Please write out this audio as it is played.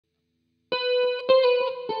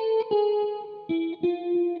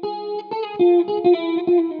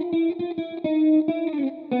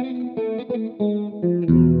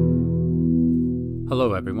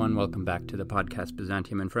everyone. Welcome back to the podcast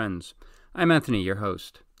Byzantium and Friends. I'm Anthony, your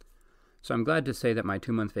host. So I'm glad to say that my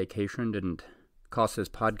 2-month vacation didn't cost this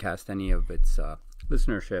podcast any of its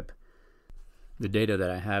listenership. The data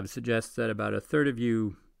that I have suggests that about a third of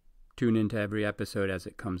you tune into every episode as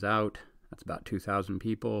it comes out. That's about 2,000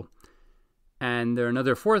 people. And there are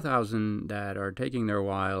another 4,000 that are taking their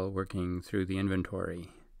while working through the inventory.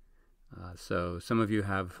 So some of you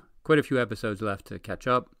have quite a few episodes left to catch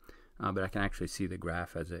up, but I can actually see the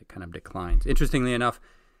graph as it kind of declines. Interestingly enough,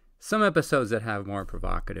 some episodes that have more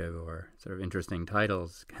provocative or sort of interesting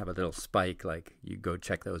titles have a little spike, like you go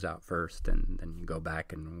check those out first and then you go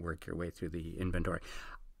back and work your way through the inventory.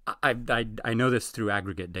 I know this through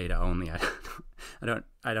aggregate data only.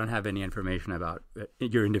 I don't have any information about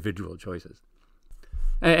your individual choices.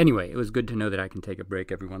 Anyway, it was good to know that I can take a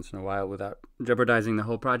break every once in a while without jeopardizing the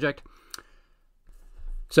whole project.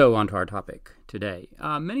 So on to our topic today.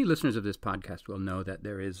 Many listeners of this podcast will know that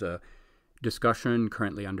there is a discussion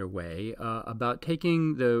currently underway about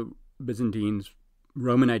taking the Byzantines'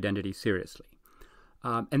 Roman identity seriously.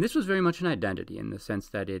 And this was very much an identity in the sense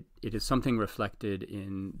that it is something reflected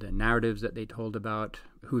in the narratives that they told about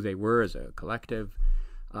who they were as a collective,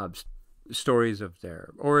 stories of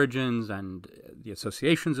their origins and the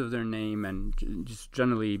associations of their name, and just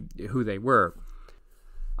generally who they were.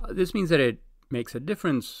 This means that it makes a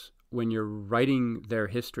difference when you're writing their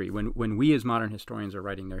history, when we as modern historians are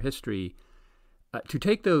writing their history, to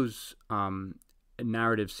take those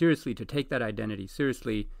narratives seriously, to take that identity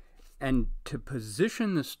seriously, and to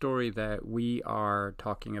position the story that we are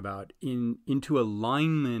talking about into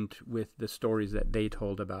alignment with the stories that they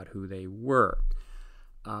told about who they were.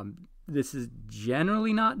 This is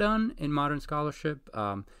generally not done in modern scholarship.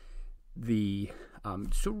 The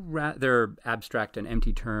rather abstract and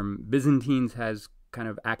empty term Byzantines has kind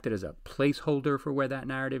of acted as a placeholder for where that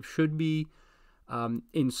narrative should be.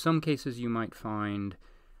 In some cases, you might find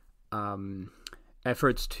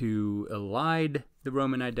efforts to elide the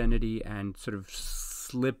Roman identity and sort of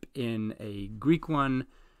slip in a Greek one.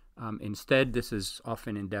 Instead, this is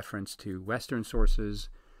often in deference to Western sources,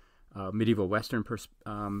 medieval Western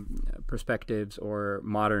perspectives, or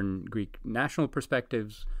modern Greek national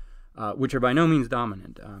perspectives, which are by no means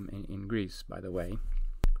dominant in Greece, by the way.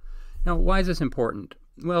 Now, why is this important?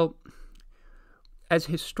 Well, as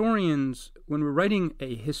historians, when we're writing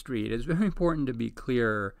a history, it is very important to be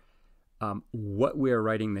clear what we are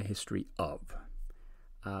writing the history of.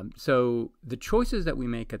 So the choices that we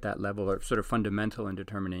make at that level are sort of fundamental in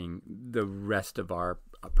determining the rest of our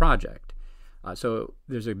project. So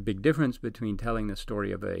there's a big difference between telling the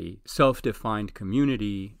story of a self-defined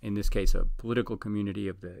community, in this case a political community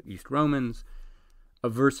of the East Romans,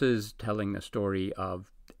 versus telling the story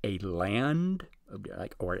of a land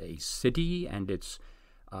or a city and its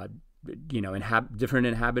different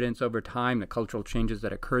inhabitants over time, the cultural changes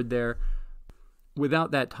that occurred there,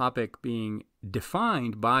 without that topic being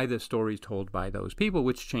defined by the stories told by those people,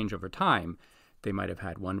 which change over time. They might have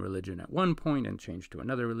had one religion at one point and changed to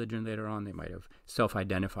another religion later on. They might have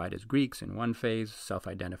self-identified as Greeks in one phase,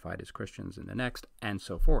 self-identified as Christians in the next, and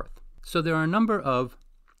so forth. So there are a number of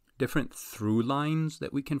different through lines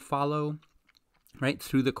that we can follow, right,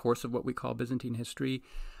 through the course of what we call Byzantine history.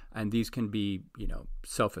 And these can be,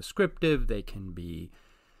 self-ascriptive, they can be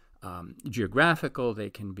geographical, they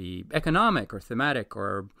can be economic or thematic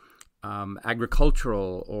or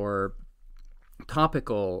agricultural or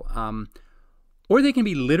topical, or they can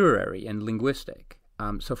be literary and linguistic.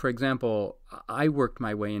 So, for example, I worked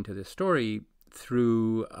my way into this story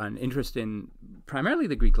through an interest in primarily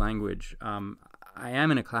the Greek language. I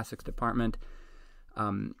am in a classics department,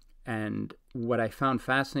 and what I found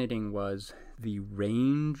fascinating was the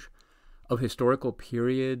range of historical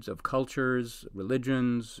periods, of cultures,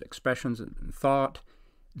 religions, expressions, and thought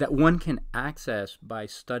that one can access by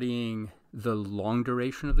studying the long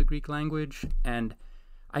duration of the Greek language. And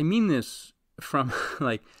I mean this from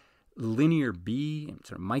like Linear B,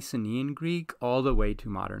 sort of Mycenaean Greek, all the way to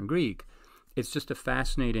modern Greek. It's just a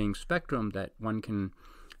fascinating spectrum that one can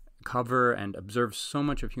cover and observe so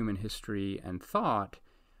much of human history and thought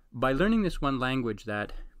by learning this one language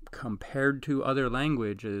that, compared to other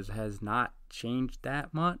languages, has not changed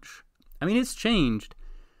that much. I mean, it's changed,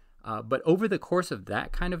 but over the course of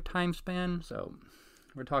that kind of time span, so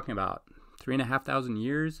we're talking about 3,500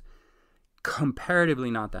 years,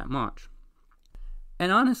 comparatively not that much.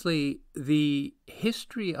 And honestly, the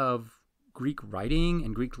history of Greek writing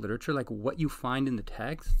and Greek literature, like what you find in the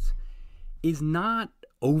texts, is not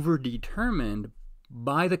overdetermined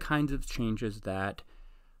by the kinds of changes that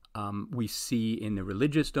we see in the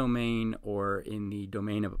religious domain or in the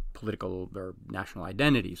domain of political or national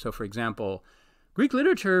identity. So, for example, Greek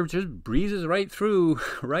literature just breezes right through,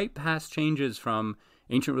 right past changes from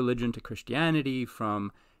ancient religion to Christianity,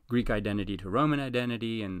 from Greek identity to Roman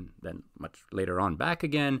identity, and then much later on back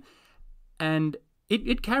again. And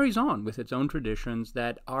it carries on with its own traditions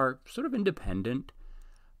that are sort of independent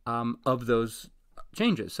of those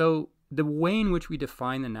changes. So the way in which we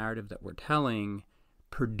define the narrative that we're telling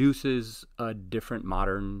produces a different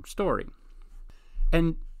modern story.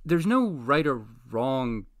 And there's no right or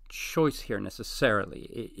wrong choice here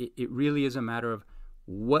necessarily. It really is a matter of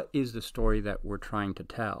what is the story that we're trying to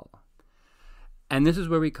tell. And this is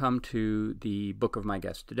where we come to the book of my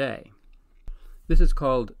guest today. This is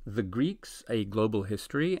called The Greeks, A Global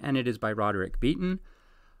History, and it is by Roderick Beaton,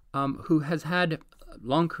 who has had a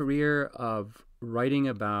long career of writing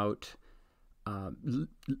about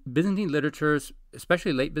Byzantine literatures,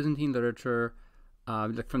 especially late Byzantine literature,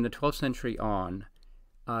 like from the 12th century on,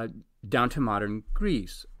 down to modern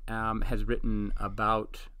Greece. Has written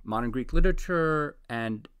about modern Greek literature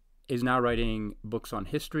and is now writing books on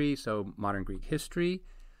history, so modern Greek history,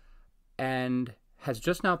 and has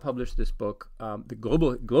just now published this book, The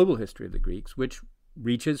Global History of the Greeks, which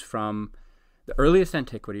reaches from the earliest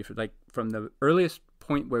antiquity, from the earliest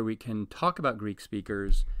point where we can talk about Greek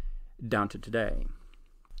speakers down to today.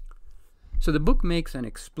 So the book makes an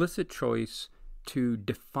explicit choice to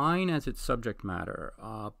define as its subject matter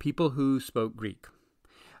people who spoke Greek,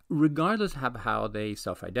 regardless of how they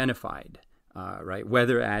self-identified, right?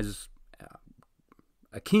 Whether as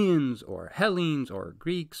Achaeans or Hellenes or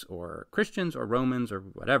Greeks or Christians or Romans or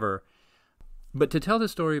whatever, but to tell the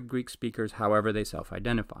story of Greek speakers however they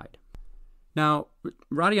self-identified. Now,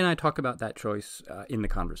 Roddy and I talk about that choice in the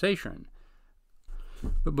conversation.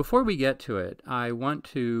 But before we get to it, I want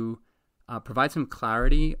to provide some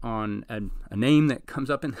clarity on a name that comes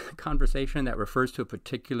up in the conversation that refers to a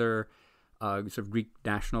particular sort of Greek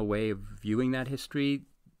national way of viewing that history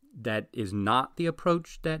that is not the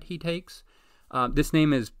approach that he takes. This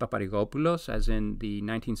name is Paparigopoulos, as in the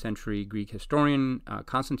 19th century Greek historian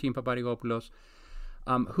Constantine Paparigopoulos,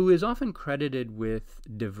 who is often credited with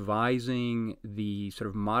devising the sort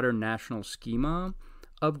of modern national schema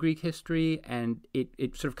of Greek history, and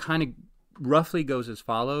it sort of kind of roughly goes as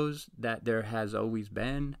follows, that there has always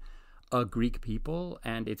been a Greek people,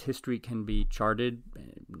 and its history can be charted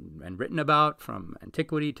and written about from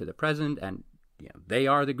antiquity to the present, and they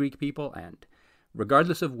are the Greek people, and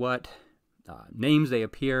regardless of what names they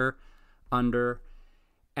appear under,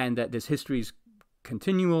 and that this history is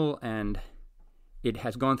continual, and it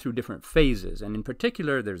has gone through different phases. And in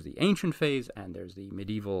particular, there's the ancient phase, and there's the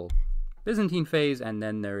medieval Byzantine phase, and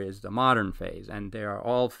then there is the modern phase, and they are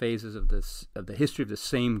all phases of the history of the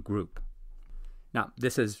same group. Now,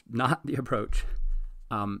 this is not the approach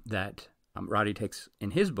that Roddy takes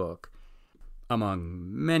in his book. Among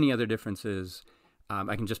many other differences,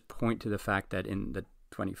 I can just point to the fact that in the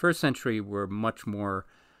 21st century, we're much more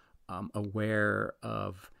aware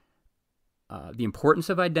of the importance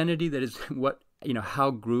of identity, that is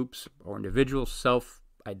how groups or individuals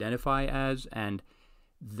self-identify as, and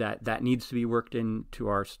that needs to be worked into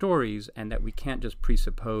our stories, and that we can't just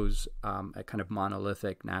presuppose a kind of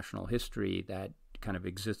monolithic national history that kind of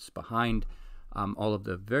exists behind all of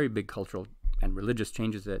the very big cultural and religious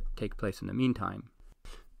changes that take place in the meantime.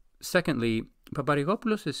 Secondly,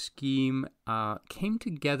 Paparigopoulos' scheme came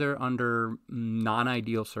together under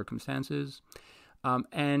non-ideal circumstances,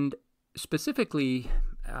 and specifically,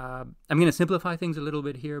 I'm going to simplify things a little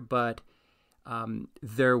bit here, but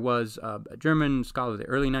there was a German scholar of the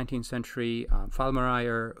early 19th century,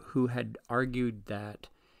 Fallmeyer, who had argued that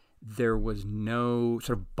there was no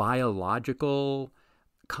sort of biological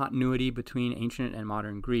continuity between ancient and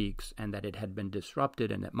modern Greeks, and that it had been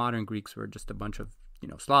disrupted, and that modern Greeks were just a bunch of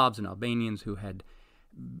Slavs and Albanians who had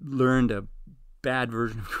learned a bad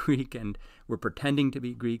version of Greek and were pretending to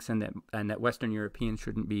be Greeks, and that Western Europeans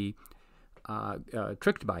shouldn't be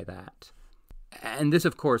tricked by that. And this,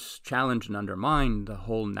 of course, challenged and undermined the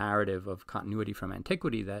whole narrative of continuity from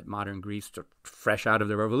antiquity that modern Greece, fresh out of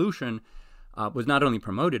the revolution, was not only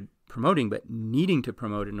promoting, but needing to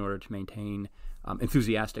promote in order to maintain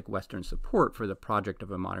enthusiastic Western support for the project of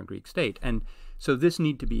a modern Greek state. And so this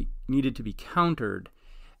needed to be countered.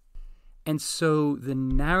 And so the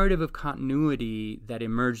narrative of continuity that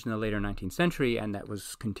emerged in the later 19th century and that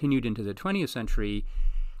was continued into the 20th century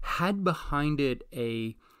had behind it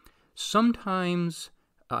a sometimes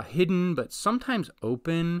hidden but sometimes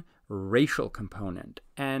open racial component.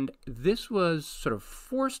 And this was sort of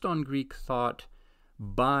forced on Greek thought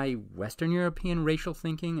by Western European racial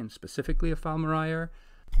thinking, and specifically of Fallmeyer.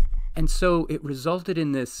 And so it resulted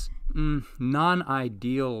in this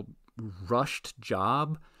non-ideal, rushed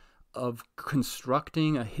job of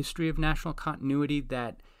constructing a history of national continuity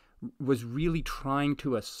that was really trying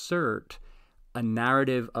to assert a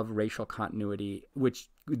narrative of racial continuity, which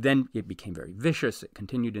then it became very vicious. It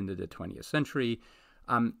continued into the 20th century.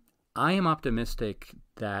 I am optimistic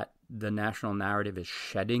that the national narrative is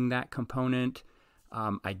shedding that component.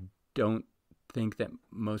 I don't think that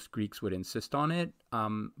most Greeks would insist on it,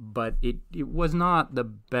 but it was not the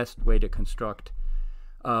best way to construct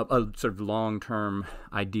a sort of long-term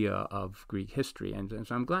idea of Greek history. And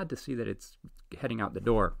so I'm glad to see that it's heading out the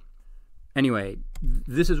door. Anyway,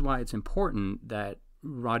 this is why it's important that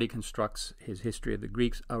Roddy constructs his history of the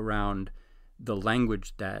Greeks around the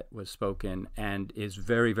language that was spoken and is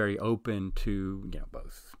very, very open to,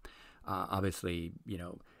 both obviously,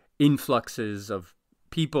 influxes of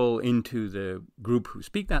people into the group who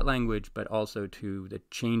speak that language, but also to the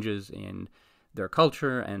changes in their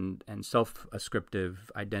culture and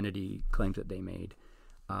self-ascriptive identity claims that they made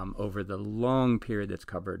over the long period that's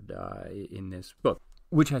covered in this book,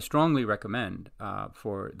 which I strongly recommend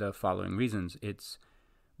for the following reasons. It's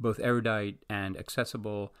both erudite and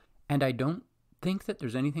accessible, and I don't think that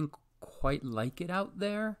there's anything quite like it out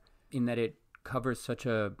there, in that it covers such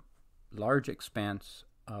a large expanse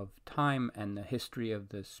of time and the history of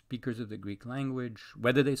the speakers of the Greek language,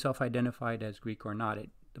 whether they self-identified as Greek or not.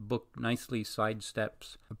 The book nicely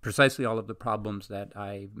sidesteps precisely all of the problems that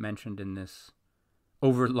I mentioned in this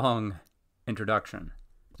overlong introduction.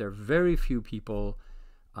 There are very few people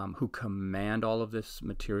who command all of this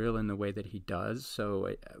material in the way that he does,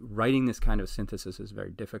 so writing this kind of synthesis is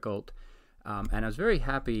very difficult. And I was very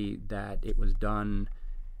happy that it was done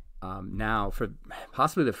now for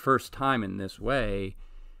possibly the first time in this way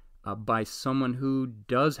by someone who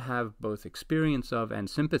does have both experience of and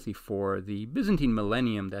sympathy for the Byzantine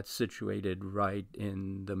millennium that's situated right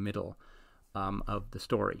in the middle of the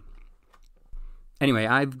story. Anyway,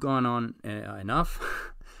 I've gone on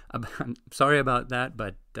enough. I'm sorry about that,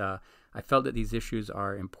 but I felt that these issues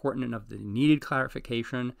are important enough that they needed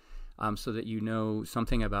clarification so that you know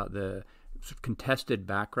something about the sort of contested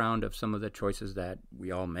background of some of the choices that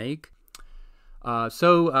we all make.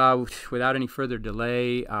 So without any further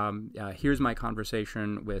delay, here's my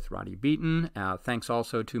conversation with Roddy Beaton. Thanks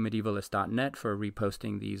also to medievalist.net for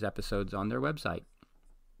reposting these episodes on their website.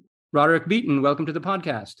 Roderick Beaton, welcome to the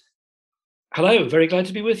podcast. Hello, very glad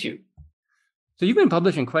to be with you. So you've been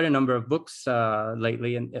publishing quite a number of books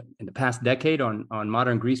lately in the past decade on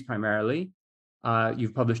modern Greece primarily.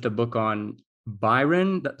 You've published a book on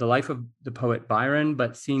Byron, the life of the poet Byron,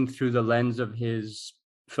 but seen through the lens of his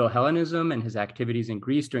Philhellenism and his activities in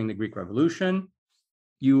Greece during the Greek Revolution.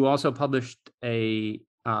 You also published a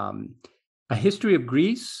history of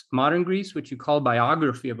Greece, modern Greece, which you call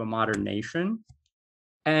Biography of a Modern Nation.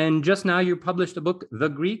 And just now you published a book, The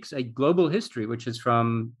Greeks, A Global History, which is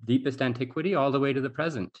from deepest antiquity all the way to the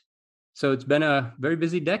present. So it's been a very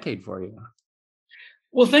busy decade for you.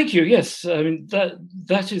 Well, thank you. Yes, I mean,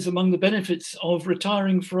 that is among the benefits of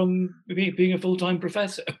retiring from being a full-time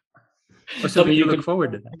professor. Or something you look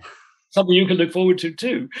forward to that. Something you can look forward to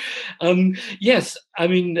too. Yes, I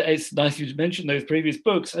mean, it's nice you to mention those previous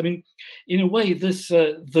books. I mean, in a way, this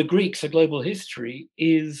The Greeks, A Global History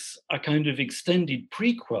is a kind of extended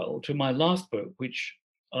prequel to my last book, which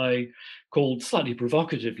I called slightly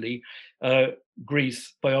provocatively,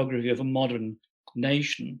 Greece, Biography of a Modern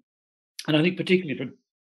Nation. And I think particularly for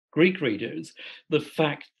Greek readers, the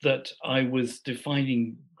fact that I was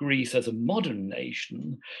defining Greece as a modern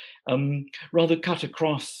nation rather cut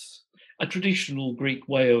across a traditional Greek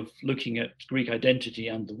way of looking at Greek identity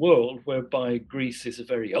and the world, whereby Greece is a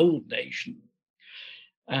very old nation.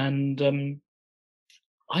 And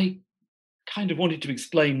I kind of wanted to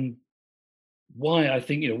explain why I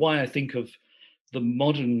think of the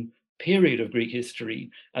modern period of Greek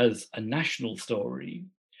history as a national story.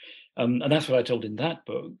 And that's what I told in that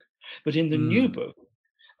book. But in the new book,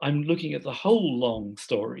 I'm looking at the whole long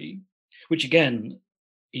story, which again,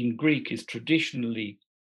 in Greek is traditionally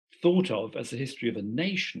thought of as the history of a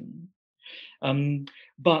nation.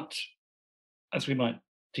 But as we might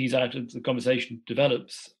tease out as the conversation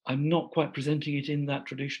develops, I'm not quite presenting it in that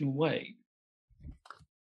traditional way.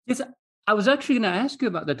 Yes, I was actually going to ask you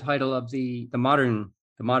about the title of the modern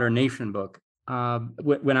nation book.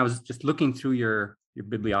 When I was just looking through your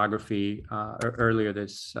bibliography earlier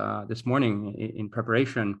this morning in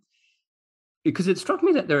preparation, because it struck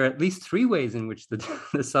me that there are at least three ways in which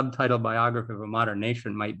the subtitle Biography of a Modern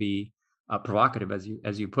Nation might be provocative,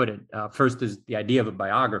 as you put it. First is the idea of a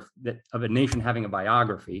biography, of a nation having a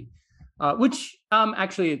biography, which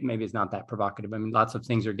actually maybe is not that provocative. I mean, lots of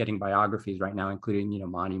things are getting biographies right now, including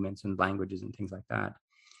monuments and languages and things like that.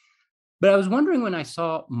 But I was wondering when I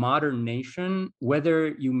saw modern nation, whether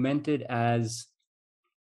you meant it as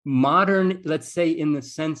modern, let's say, in the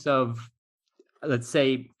sense of, let's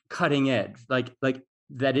say, cutting edge, like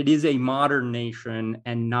that it is a modern nation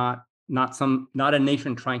and not a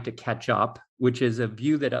nation trying to catch up, which is a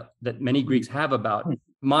view that many Greeks have about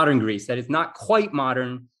modern Greece, that it's not quite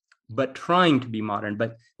modern, but trying to be modern.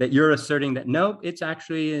 But that you're asserting that no, it's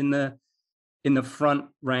actually in the front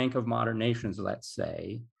rank of modern nations, let's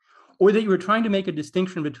say, or that you were trying to make a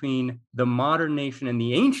distinction between the modern nation and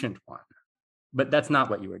the ancient one, but that's not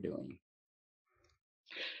what you were doing.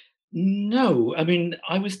 No, I mean,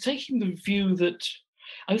 I was taking a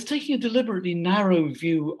deliberately narrow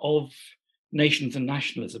view of nations and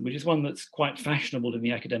nationalism, which is one that's quite fashionable in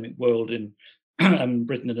the academic world in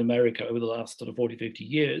Britain and America over the last sort of 40, 50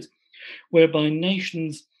 years, whereby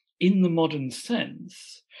nations in the modern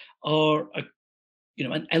sense are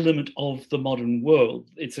an element of the modern world.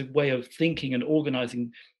 It's a way of thinking and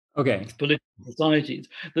organizing political societies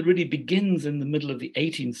that really begins in the middle of the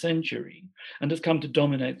 18th century and has come to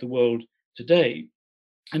dominate the world today.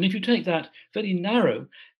 And if you take that very narrow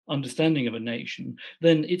understanding of a nation,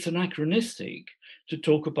 then it's anachronistic to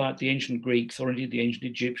talk about the ancient Greeks or indeed the ancient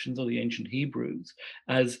Egyptians or the ancient Hebrews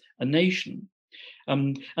as a nation.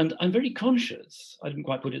 And I'm very conscious, I didn't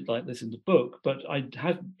quite put it like this in the book, but I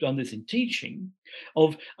have done this in teaching,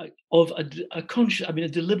 of a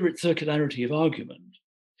deliberate circularity of argument.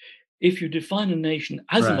 If you define a nation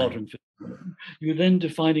as a modern phenomenon, you're then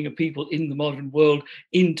defining a people in the modern world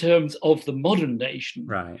in terms of the modern nation,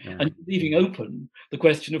 and leaving open the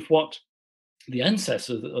question of what the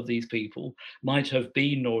ancestors of these people might have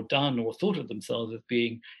been or done or thought of themselves as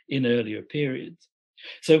being in earlier periods.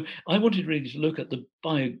 So I wanted really to look at the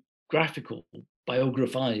biographized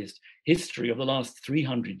history of the last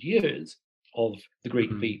 300 years of the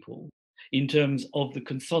Greek people, in terms of the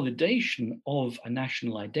consolidation of a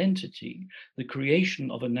national identity, the creation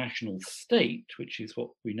of a national state, which is what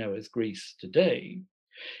we know as Greece today,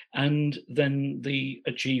 and then the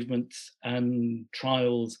achievements and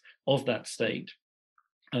trials of that state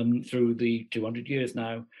through the 200 years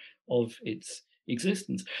now of its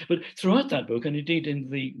existence. But throughout that book, and indeed in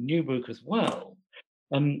the new book as well,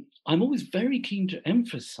 I'm always very keen to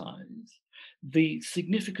emphasize the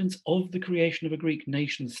significance of the creation of a Greek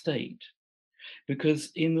nation state.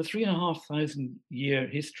 Because in the 3,500 year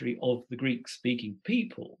history of the Greek-speaking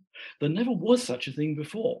people, there never was such a thing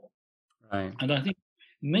before. And I think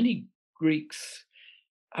many Greeks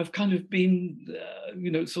have kind of been,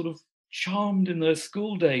 sort of charmed in their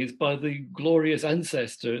school days by the glorious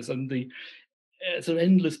ancestors and the sort of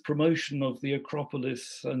endless promotion of the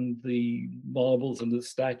Acropolis and the marbles and the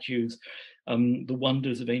statues, the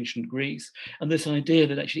wonders of ancient Greece, and this idea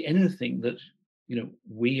that actually anything that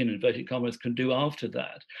we in inverted commas can do after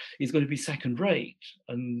that is going to be second rate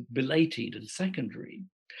and belated and secondary.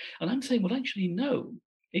 And I'm saying, well, actually, no.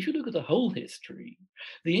 If you look at the whole history,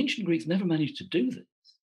 the ancient Greeks never managed to do this.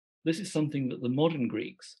 This is something that the modern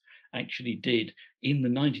Greeks actually did in the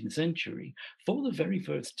 19th century for the very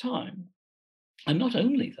first time. And not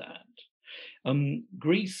only that,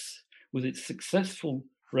 Greece, with its successful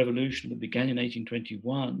revolution that began in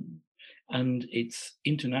 1821, and its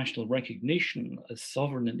international recognition as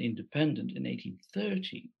sovereign and independent in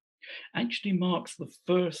 1830, actually marks the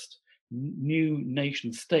first new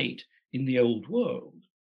nation state in the old world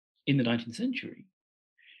in the 19th century.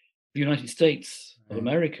 The United States of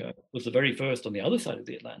America was the very first on the other side of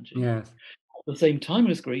the Atlantic. At the same time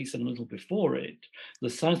as Greece and a little before it, the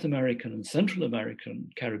South American and Central American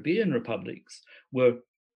Caribbean republics were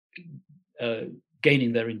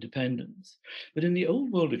gaining their independence. But in the old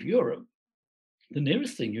world of Europe, the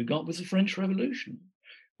nearest thing you got was the French Revolution,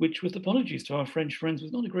 which, with apologies to our French friends,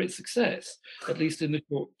 was not a great success, at least in the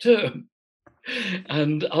short term.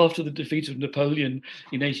 And after the defeat of Napoleon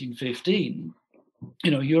in 1815,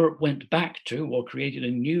 Europe went back to or created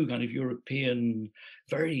a new kind of European,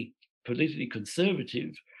 very politically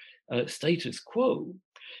conservative status quo,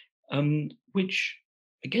 which,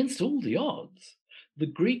 against all the odds, the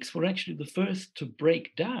Greeks were actually the first to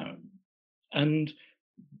break down. And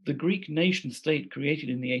the Greek nation state created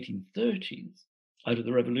in the 1830s out of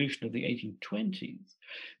the revolution of the 1820s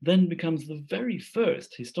then becomes the very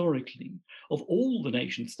first historically of all the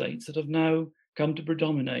nation states that have now come to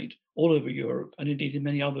predominate all over Europe and indeed in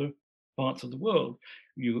many other parts of the world.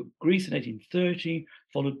 Greece in 1830,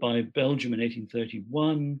 followed by Belgium in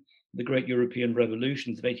 1831, the great European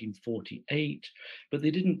revolutions of 1848, but they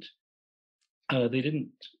didn't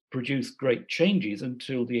produce great changes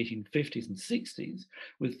until the 1850s and 60s,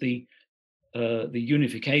 with the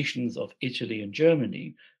unifications of Italy and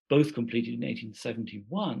Germany, both completed in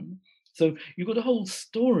 1871, So you've got a whole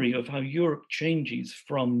story of how Europe changes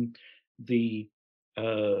from the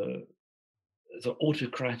sort of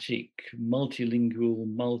autocratic, multilingual,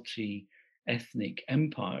 multi-ethnic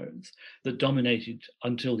empires that dominated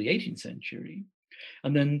until the 18th century,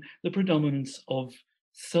 and then the predominance of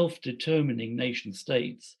self-determining nation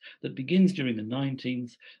states that begins during the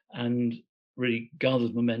 19th and really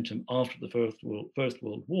gathers momentum after the First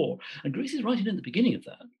World War. And Greece is right in the beginning of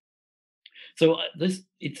that. So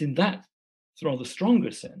it's in that rather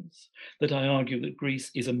stronger sense that I argue that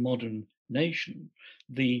Greece is a modern nation.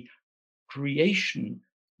 The creation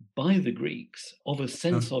by the Greeks of a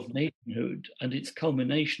sense of nationhood and its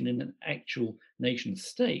culmination in an actual nation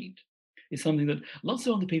state is something that lots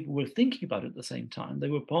of other people were thinking about at the same time. They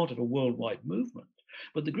were part of a worldwide movement,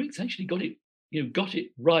 but the Greeks actually got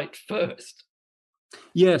it right first.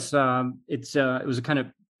 Yes, it was a kind of,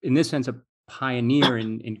 in this sense, a pioneer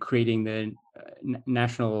in creating the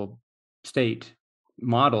national state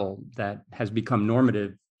model that has become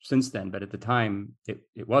normative since then. But at the time,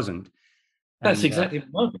 it wasn't. That's exactly the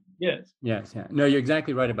moment. Yes. Yes. Yeah. No, you're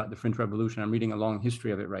exactly right about the French Revolution. I'm reading a long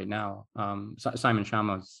history of it right now. Simon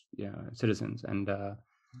Schama's Citizens, and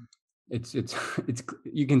it's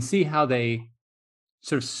you can see how they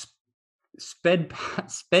sort of sped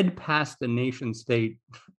past the nation state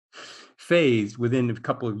phase within a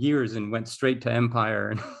couple of years and went straight to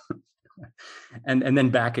empire and then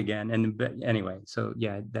back again. And anyway, so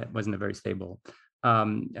yeah, that wasn't a very stable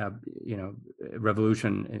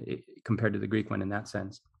revolution compared to the Greek one in that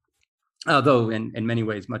sense, although in many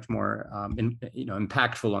ways much more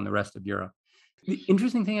impactful on the rest of Europe. The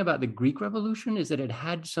interesting thing about the Greek Revolution is that it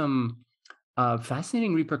had some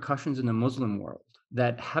fascinating repercussions in the Muslim world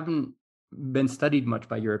that haven't been studied much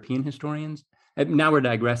by European historians. And now we're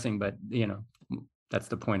digressing, but that's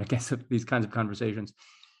the point, I guess, of these kinds of conversations.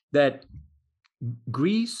 That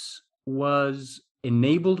Greece was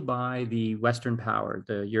enabled by the Western power,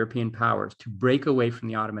 the European powers, to break away from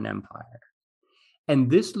the Ottoman Empire. And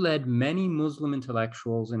this led many Muslim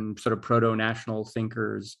intellectuals and sort of proto-national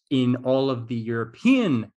thinkers in all of the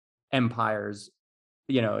European empires,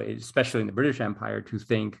 especially in the British Empire, to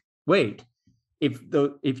think, wait,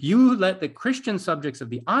 if you let the Christian subjects of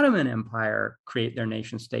the Ottoman Empire create their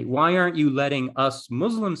nation state, why aren't you letting us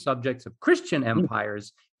Muslim subjects of Christian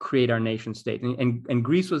empires create our nation state? And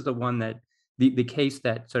Greece was the one that the case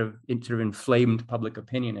that sort of inflamed public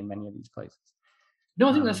opinion in many of these places. No,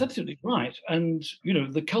 I think that's absolutely right. And,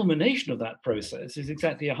 the culmination of that process is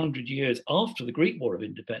exactly 100 years after the Greek War of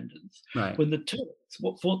Independence, right, when the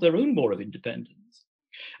Turks fought their own war of independence.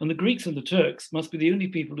 And the Greeks and the Turks must be the only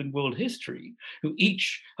people in world history who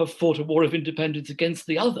each have fought a war of independence against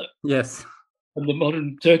the other. Yes. And the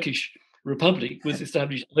modern Turkish Republic was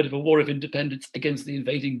established out of a war of independence against the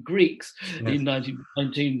invading Greeks in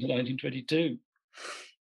 1919 to 1922.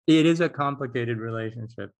 It is a complicated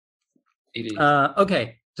relationship. It is.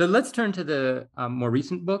 Okay, so let's turn to the more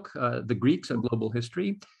recent book, The Greeks, A Global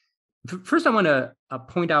History. First, I want to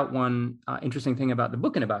point out one interesting thing about the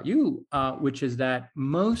book and about you, which is that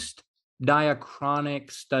most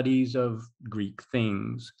diachronic studies of Greek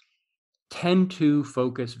things tend to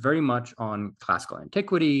focus very much on classical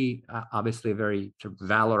antiquity, obviously a very sort of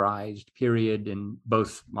valorized period in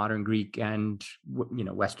both modern Greek and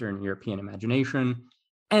Western European imagination,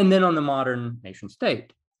 and then on the modern nation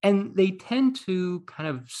state. And they tend to kind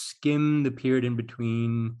of skim the period in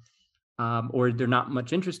between, or they're not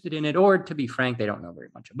much interested in it, or to be frank, they don't know very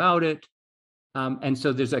much about it. And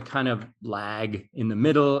so there's a kind of lag in the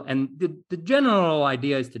middle. And the general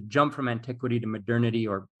idea is to jump from antiquity to modernity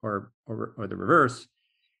or the reverse,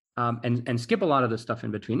 and skip a lot of the stuff in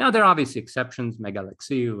between. Now, there are obviously exceptions.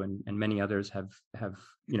 Megalexiou and many others have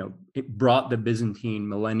brought the Byzantine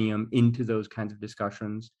millennium into those kinds of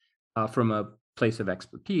discussions from a place of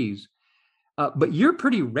expertise. But you're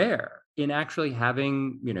pretty rare in actually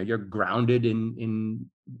having, you're grounded in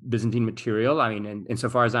Byzantine material. I mean,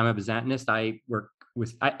 insofar as I'm a Byzantinist,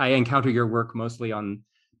 I encounter your work mostly on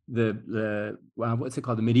the what's it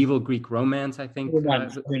called? The medieval Greek romance, I think.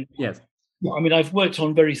 Yes. I mean, I've worked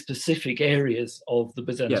on very specific areas of the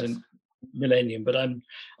Byzantine millennium, but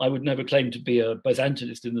I would never claim to be a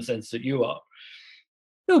Byzantinist in the sense that you are.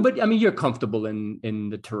 No, but I mean, you're comfortable in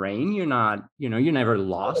the terrain. You're not, you're never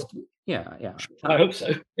lost. Yeah. I hope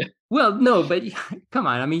so. Well, no, but come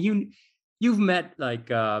on. I mean, you've met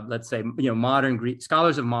let's say, modern Greek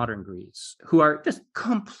scholars of modern Greece who are just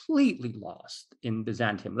completely lost in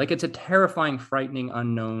Byzantium. Like, it's a terrifying, frightening,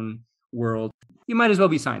 unknown world. You might as well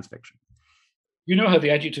be science fiction. You know how the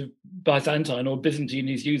adjective Byzantine or Byzantine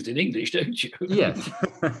is used in English, don't you? Yes.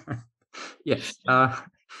 Yes.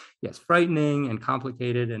 yes, frightening and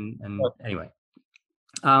complicated, and anyway.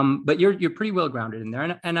 But you're pretty well grounded in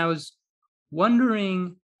there, and I was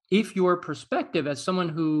wondering if your perspective as someone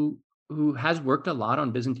who has worked a lot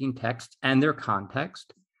on Byzantine texts and their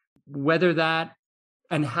context, whether that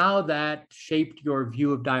and how that shaped your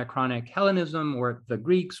view of diachronic Hellenism or the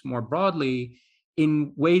Greeks more broadly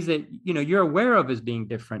in ways that you're aware of as being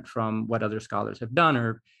different from what other scholars have done,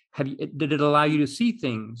 or did it allow you to see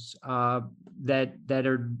things that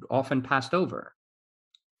are often passed over?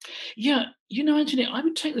 Yeah, Anthony, I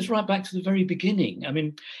would take this right back to the very beginning. I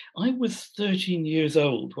mean, I was 13 years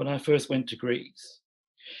old when I first went to Greece.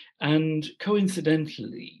 And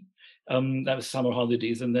coincidentally, that was summer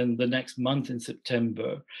holidays. And then the next month in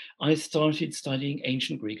September, I started studying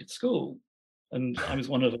ancient Greek at school. And I was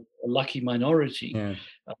one of a lucky minority, Yeah.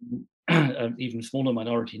 even smaller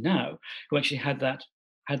minority now, who actually had that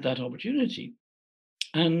opportunity.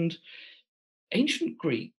 And ancient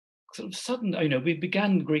Greek sort of sudden, we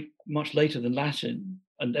began Greek much later than Latin,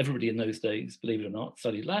 and everybody in those days, believe it or not,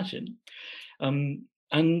 studied Latin. And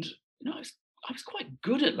I was quite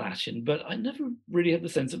good at Latin, but I never really had the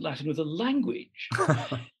sense that Latin was a language.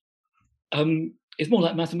 It's more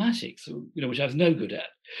like mathematics, which I was no good at.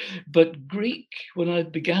 But Greek, when I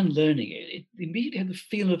began learning it immediately had the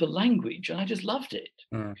feel of a language, and I just loved it.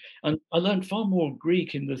 Yeah. And I learned far more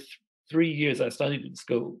Greek in the 3 years I studied at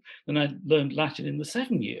school than I learned Latin in the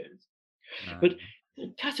 7 years. But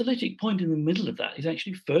the catalytic point in the middle of that is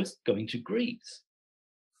actually first going to Greece.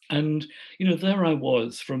 And, there I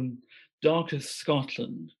was from darkest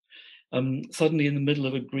Scotland, suddenly in the middle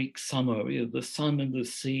of a Greek summer, the sun and the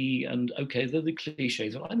sea, and okay, they're the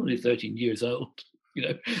cliches. Well, I'm only 13 years old.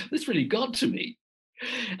 This really got to me.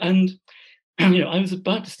 And, I was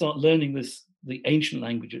about to start learning the ancient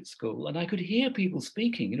language at school, and I could hear people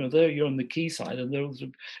speaking. There you're on the quayside, and they're all sort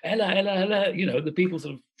of ella, ella, ella, the people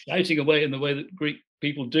sort of shouting away in the way that Greek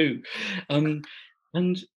people do. And,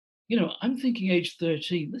 I'm thinking age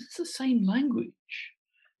 13, this is the same language,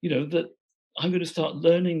 that I'm going to start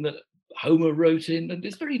learning that Homer wrote in, and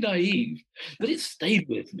it's very naive, but it stayed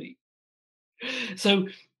with me. So,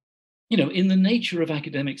 in the nature of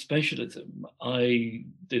academic specialism, I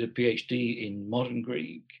did a PhD in modern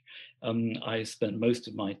Greek. I spent most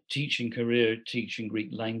of my teaching career teaching Greek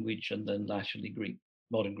language and then latterly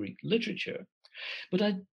modern Greek literature. But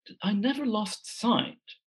I never lost sight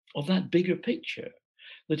of that bigger picture,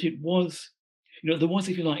 that it was, there was,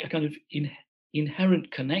 if you like, a kind of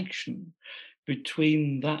inherent connection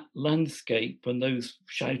between that landscape and those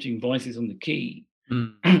shouting voices on the quay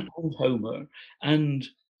and Homer and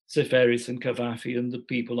Seferis and Cavafy and the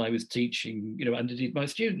people I was teaching, and indeed my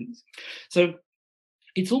students. So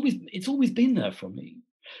it's always been there for me.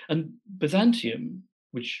 And Byzantium,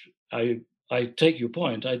 which I take your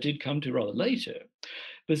point, I did come to rather later.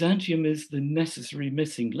 Byzantium is the necessary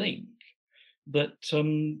missing link that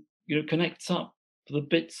connects up the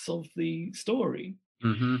bits of the story.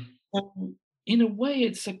 Mm-hmm. So in a way,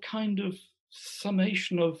 it's a kind of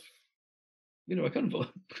summation of, a kind of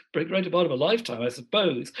a greater part of a lifetime, I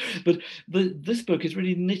suppose. But this book is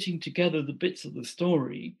really knitting together the bits of the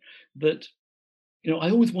story that,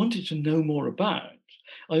 I always wanted to know more about.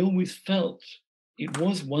 I always felt it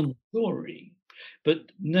was one story,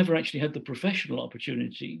 but never actually had the professional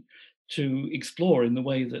opportunity to explore in the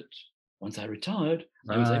way that once I retired,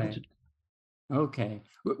 I was able to do. Okay.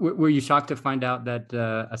 Were you shocked to find out that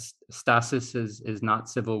a stasis is not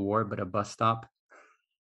civil war, but a bus stop?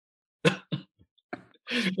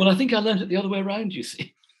 Well, I think I learned it the other way around, you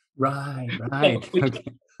see. Right. Okay.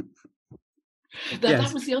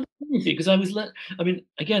 That was the other thing, because I was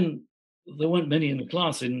again, there weren't many in the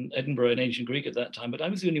class in Edinburgh in ancient Greek at that time, but I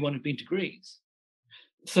was the only one who'd been to Greece.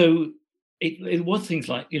 So it was things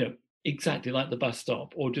like, exactly like the bus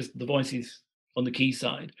stop or just the voices on the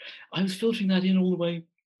quayside. I was filtering that in all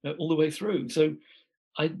the way through. So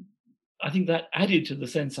I think that added to the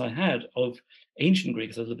sense I had of ancient Greek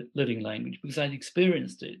as a living language, because I'd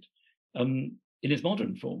experienced it in its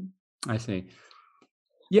modern form. I see.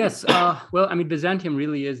 Yes. Well, I mean, Byzantium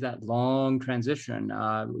really is that long transition.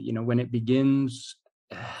 When it begins,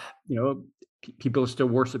 people are still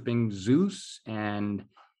worshiping Zeus and,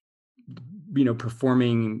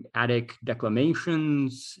 performing Attic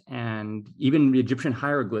declamations, and even the Egyptian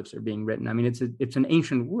hieroglyphs are being written. I mean, it's an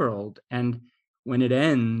ancient world. And when it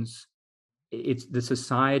ends, it's the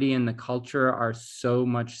society and the culture are so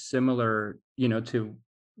much similar, to,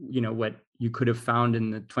 what you could have found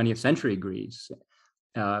in the 20th century Greece.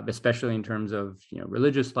 Especially in terms of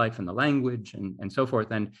religious life and the language and so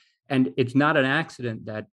forth, and it's not an accident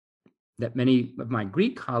that that many of my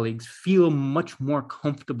Greek colleagues feel much more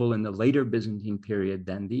comfortable in the later Byzantine period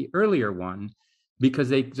than the earlier one, because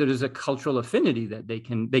there's a cultural affinity that they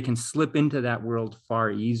can slip into that world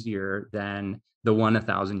far easier than the one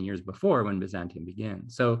 1,000 years before when Byzantium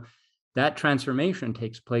begins. So that transformation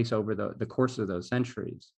takes place over the course of those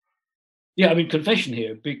centuries. Yeah, I mean, confession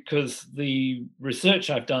here, because the research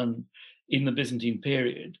I've done in the Byzantine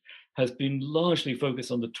period has been largely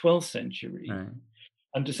focused on the 12th century, Right.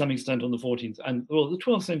 and to some extent on the 14th, and well, the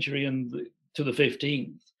 12th century and to the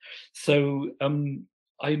 15th. So,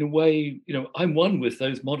 in a way, I'm one with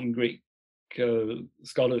those modern Greek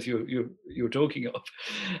scholars you're talking of,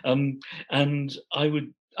 and I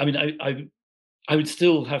would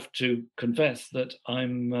still have to confess that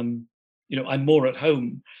I'm more at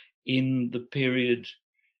home in the period.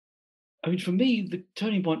 I mean, for me, the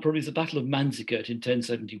turning point probably is the Battle of Manzikert in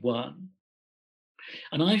 1071.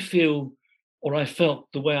 And I feel, or I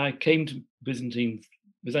felt, the way I came to Byzantium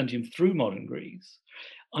through modern Greece,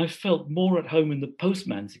 I felt more at home in the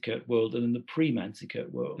post-Manzikert world than in the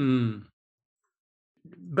pre-Manzikert world. Mm.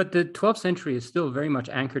 But the 12th century is still very much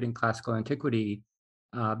anchored in classical antiquity.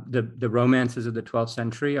 The romances of the 12th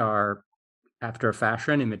century are, after a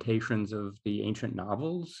fashion, imitations of the ancient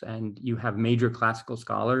novels, and you have major classical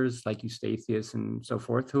scholars like Eustathius and so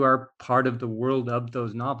forth who are part of the world of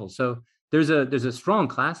those novels. So there's a strong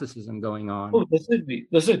classicism going on. Oh,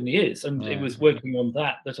 there certainly is, and it Yeah, was working on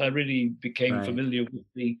that I really became right. familiar with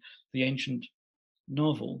the ancient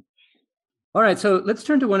novel. All right, so let's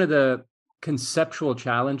turn to one of the conceptual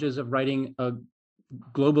challenges of writing a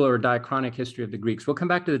global or diachronic history of the Greeks. We'll come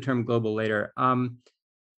back to the term global later.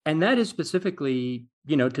 And that is specifically,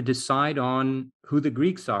 to decide on who the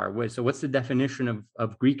Greeks are. So what's the definition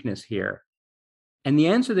of Greekness here? And the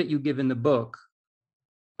answer that you give in the book,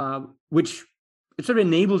 which it sort of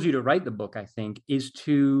enables you to write the book, I think, is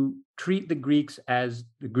to treat the Greeks as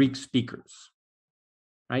the Greek speakers,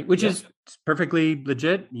 right? Which is perfectly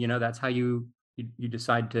legit. That's how you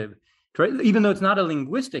decide to write, even though it's not a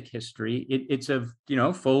linguistic history, it's a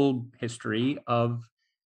full history of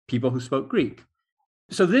people who spoke Greek.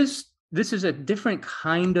 So this is a different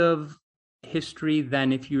kind of history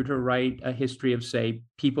than if you were to write a history of, say,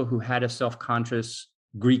 people who had a self-conscious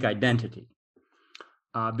Greek identity.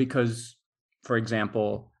 Because, for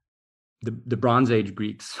example, the Bronze Age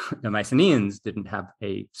Greeks, the Mycenaeans, didn't have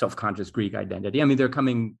a self-conscious Greek identity. I mean, they're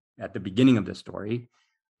coming at the beginning of the story.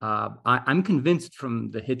 I'm convinced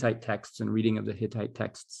from the Hittite texts and reading of the Hittite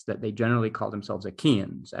texts that they generally call themselves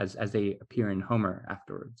Achaeans as they appear in Homer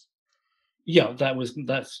afterwards. Yeah,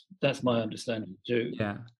 that's my understanding too.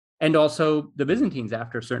 Yeah. And also the Byzantines,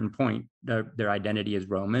 after a certain point, their identity is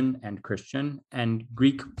Roman and Christian and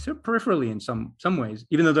Greek, sort of peripherally in some ways,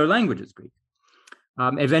 even though their language is Greek.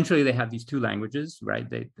 Eventually, they have these two languages, right?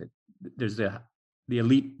 There's the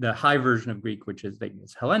elite, the high version of Greek, which is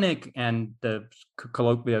Hellenic, and the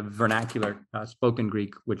colloquial vernacular spoken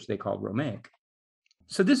Greek, which they call Romaic.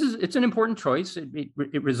 So it's an important choice.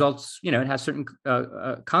 It results, it has certain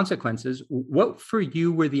consequences. What for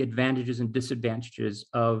you were the advantages and disadvantages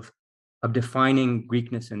of defining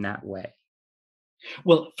Greekness in that way?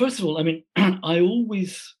 Well, first of all, I mean,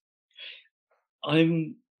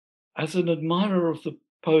 I'm, as an admirer of the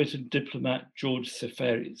poet and diplomat George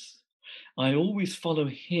Seferis, I always follow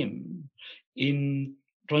him in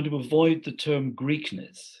trying to avoid the term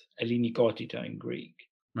Greekness, Ellinikotita in Greek.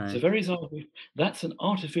 Right. Seferis argues that's an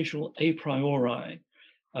artificial a priori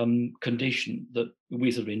condition that we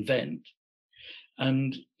sort of invent.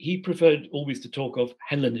 And he preferred always to talk of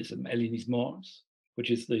Hellenism, Hellenismos,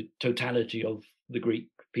 which is the totality of the Greek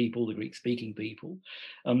people, the Greek-speaking people.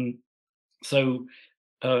 I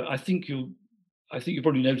think you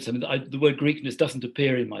probably noticed something that the word Greekness doesn't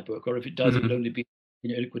appear in my book, or if it does, it would only be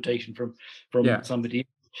a quotation from somebody.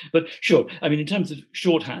 But sure, I mean, in terms of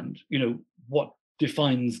shorthand, what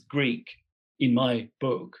defines Greek in my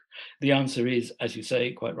book? The answer is, as you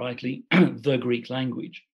say quite rightly, the Greek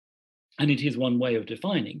language. And it is one way of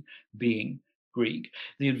defining being Greek.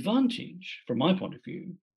 The advantage, from my point of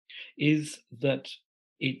view, is that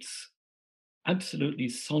it's absolutely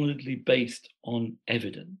solidly based on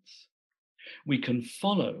evidence. We can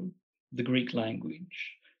follow the Greek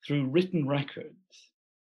language through written records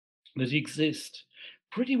that exist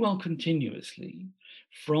pretty well continuously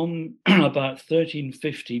from about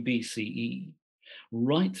 1350 BCE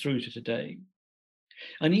right through to today.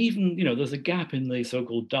 And even, there's a gap in the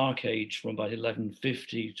so-called Dark Age from about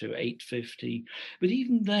 1150 to 850. But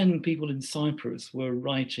even then, people in Cyprus were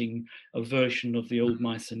writing a version of the old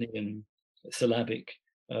Mycenaean syllabic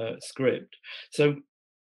script. So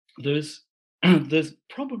there's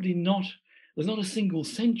probably not there's not a single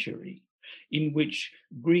century in which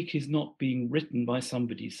Greek is not being written by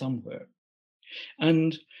somebody somewhere.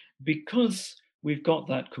 And because we've got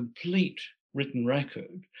that complete written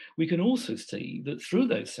record, we can also see that through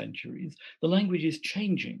those centuries, the language is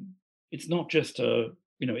changing. It's not just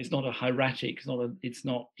it's not a hieratic, it's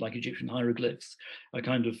not like Egyptian hieroglyphs, a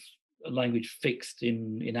kind of a language fixed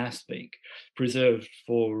in aspic, preserved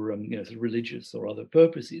for sort of religious or other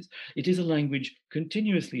purposes. It is a language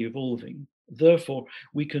continuously evolving. Therefore,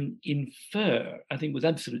 we can infer, I think, with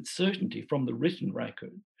absolute certainty from the written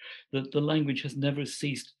record that the language has never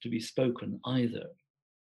ceased to be spoken either.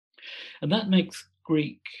 And that makes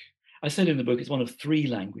Greek, I said in the book, it's one of three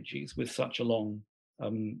languages with such a long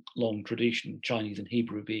tradition, Chinese and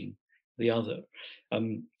Hebrew being the other.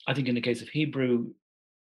 I think in the case of Hebrew,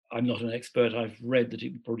 I'm not an expert. I've read that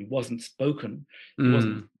it probably wasn't spoken. It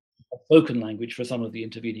wasn't a spoken language for some of the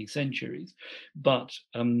intervening centuries. But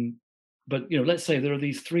let's say there are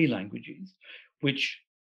these three languages which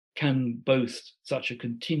can boast such a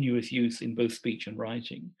continuous use in both speech and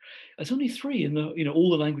writing. There's only three in all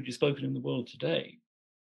the languages spoken in the world today.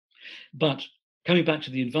 But coming back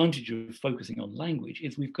to the advantage of focusing on language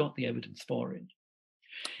is we've got the evidence for it.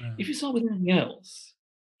 If you start with anything else,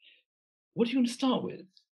 what do you want to start with?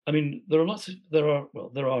 I mean, there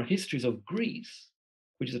are histories of Greece,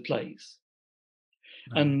 which is a place,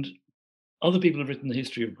 and other people have written the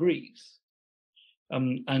history of Greece.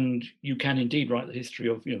 And you can indeed write the history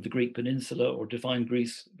of the Greek peninsula or define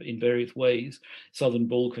Greece in various ways, Southern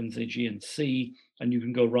Balkans, Aegean Sea, and you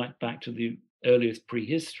can go right back to the earliest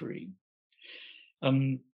prehistory.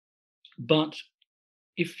 But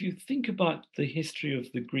if you think about the history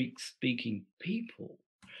of the Greek-speaking people,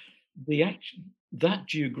 that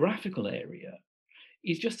geographical area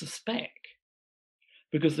is just a speck,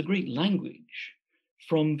 because the Greek language,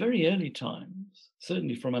 from very early times,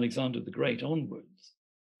 certainly from Alexander the Great onwards,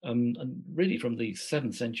 and really from the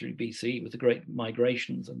 7th century BC with the great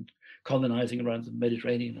migrations and colonizing around the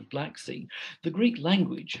Mediterranean and Black Sea, the Greek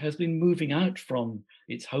language has been moving out from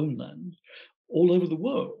its homeland all over the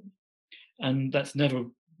world. And that's never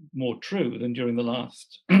more true than during the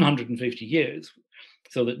last 150 years,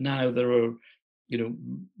 so that now there are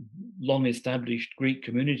long established Greek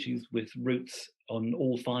communities with roots on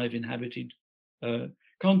all 5 inhabited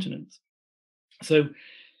continents. So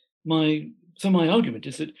my argument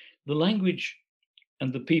is that the language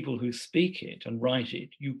and the people who speak it and write it,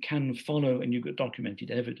 you can follow, and you've got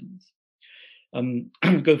documented evidence.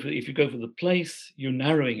 If you go for the place, you're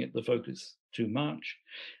narrowing the focus too much.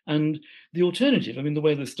 And the alternative, I mean, the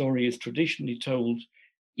way the story is traditionally told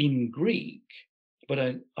in Greek, but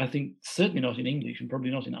I think certainly not in English and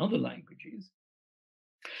probably not in other languages,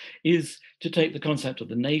 is to take the concept of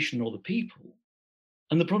the nation or the people.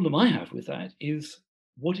 And the problem I have with that is,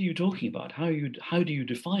 what are you talking about? How do you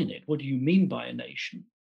define it? What do you mean by a nation?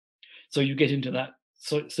 So you get into that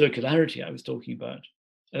circularity I was talking about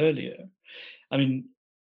earlier. I mean,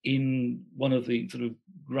 in one of the sort of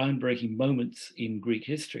groundbreaking moments in Greek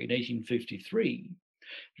history, in 1853,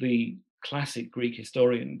 the classic Greek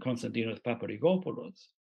historian Konstantinos Paparigopoulos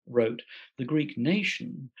wrote, "The Greek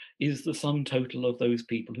nation is the sum total of those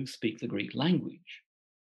people who speak the Greek language."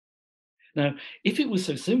 Now, if it was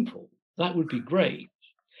so simple, that would be great.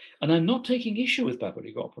 And I'm not taking issue with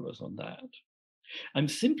Paparigopoulos on that. I'm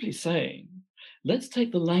simply saying, let's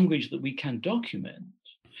take the language that we can document,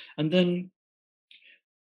 and then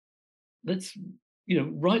let's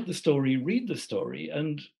write the story, read the story.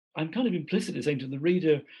 And I'm kind of implicitly saying to the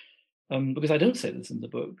reader, because I don't say this in the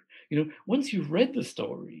book, once you've read the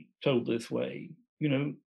story told this way,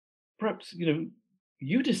 perhaps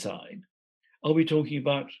you decide, are we talking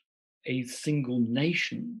about a single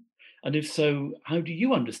nation? And if so, how do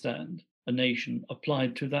you understand a nation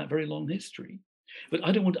applied to that very long history? But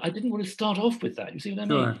I didn't want to start off with that. You see what I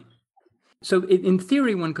mean? So in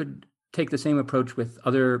theory, one could take the same approach with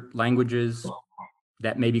other languages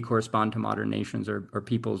that maybe correspond to modern nations or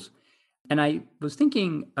peoples. And I was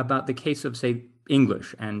thinking about the case of, say,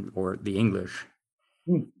 English or the English.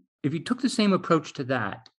 If you took the same approach to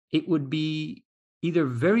that, it would be either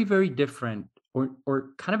very, very different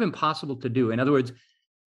or kind of impossible to do. In other words,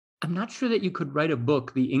 I'm not sure that you could write a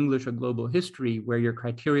book, The English, A Global History, where your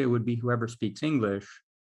criteria would be whoever speaks English.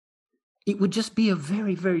 It would just be a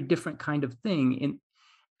very, very different kind of thing,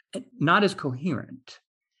 and not as coherent.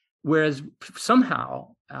 Whereas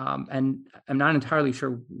somehow, and I'm not entirely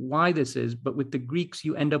sure why this is, but with the Greeks,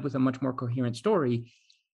 you end up with a much more coherent story.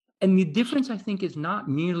 And the difference, I think, is not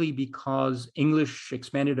merely because English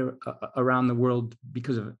expanded around the world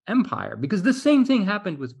because of empire, because the same thing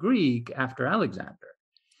happened with Greek after Alexander.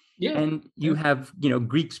 Yeah. And you have,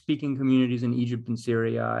 Greek-speaking communities in Egypt and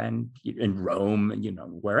Syria and in Rome,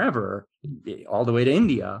 wherever, all the way to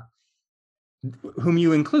India, whom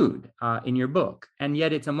you include in your book. And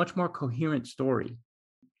yet it's a much more coherent story.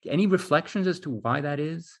 Any reflections as to why that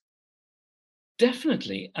is?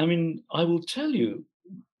 Definitely. I mean, I will tell you,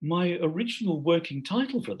 my original working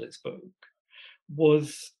title for this book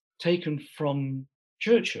was taken from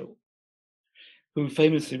Churchill, who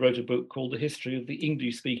famously wrote a book called The History of the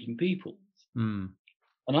English-Speaking Peoples. Mm.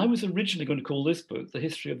 And I was originally going to call this book The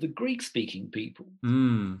History of the Greek-Speaking Peoples.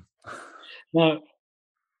 Mm. Now,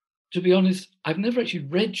 to be honest, I've never actually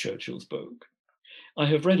read Churchill's book. I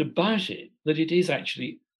have read about it that it is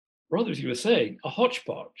actually, rather as you were saying, a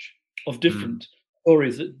hodgepodge of different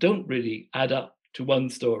stories that don't really add up to one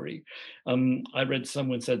story. I read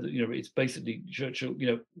someone said that, it's basically Churchill,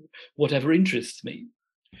 whatever interests me,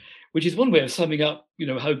 which is one way of summing up,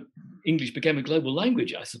 how English became a global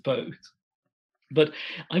language, I suppose. But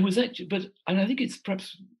I was actually, and I think it's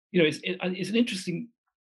perhaps, it's an interesting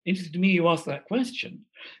to me you asked that question,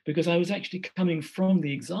 because I was actually coming from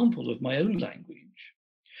the example of my own language.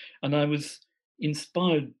 And I was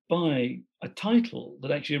inspired by a title that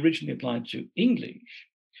actually originally applied to English,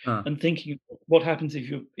 and thinking what happens if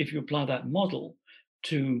you apply that model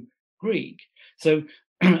to Greek. So,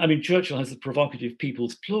 I mean, Churchill has the provocative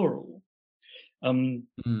people's plural, and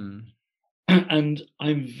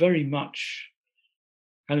I'm very much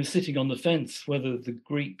kind of sitting on the fence whether the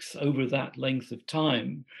Greeks over that length of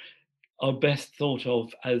time are best thought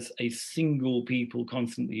of as a single people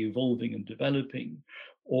constantly evolving and developing,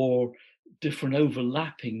 or different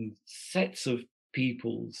overlapping sets of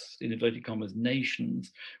peoples, in inverted commas,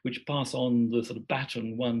 nations, which pass on the sort of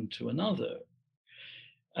baton one to another.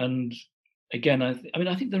 And again, I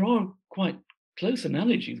think there are quite close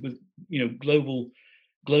analogies with, global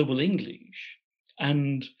English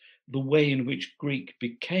and the way in which Greek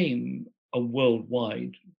became a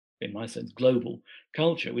worldwide, in my sense, global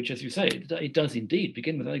culture, which, as you say, it does indeed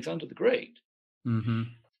begin with Alexander the Great. Mm-hmm.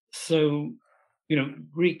 So,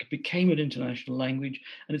 Greek became an international language,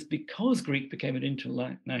 and it's because Greek became an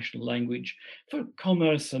international language for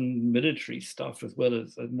commerce and military stuff, as well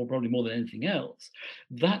as probably more than anything else.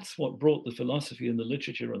 That's what brought the philosophy and the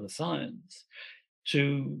literature and the science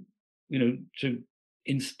to, to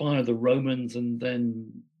inspire the Romans and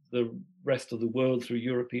then the rest of the world through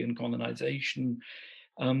European colonization.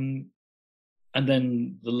 And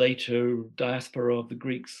then the later diaspora of the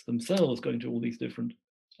Greeks themselves going to all these different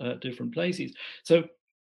places. So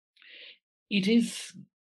it is,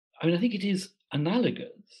 I think it is analogous,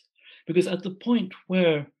 because at the point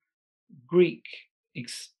where Greek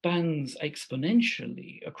expands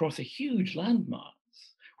exponentially across a huge landmass,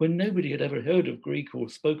 when nobody had ever heard of Greek or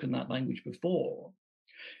spoken that language before,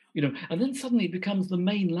 and then suddenly it becomes the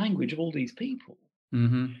main language of all these people.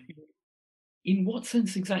 Mm-hmm. In what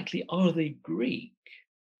sense exactly are they Greek?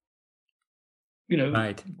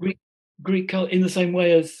 Right. Greek in the same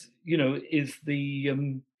way as is the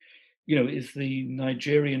is the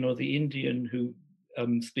Nigerian or the Indian who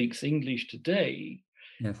speaks English today,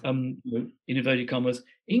 Yes. in inverted commas,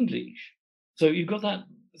 English. So you've got that,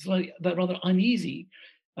 it's like that rather uneasy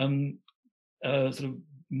sort of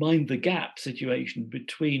mind the gap situation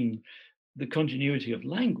between the continuity of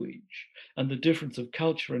language and the difference of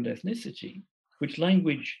culture and ethnicity, which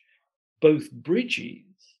language both bridges,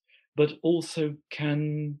 but also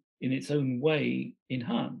can, in its own way,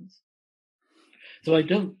 enhance. So I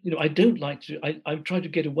don't like to. I've tried to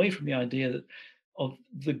get away from the idea that of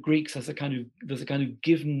the Greeks as there's a kind of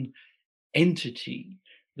given entity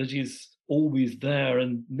that is always there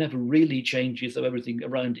and never really changes, though everything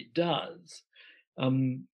around it does.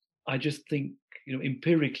 I just think,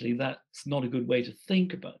 empirically, that's not a good way to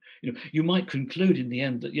think about. You might conclude in the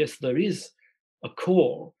end that yes, there is a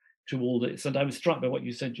core to all this, and I was struck by what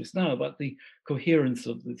you said just now about the coherence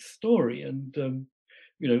of the story. And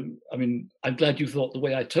I'm glad you thought the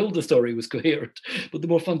way I told the story was coherent. But the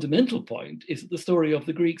more fundamental point is that the story of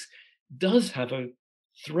the Greeks does have a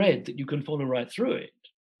thread that you can follow right through it.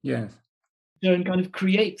 Yes. And kind of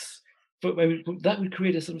creates, that would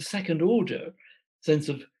create a sort of second order sense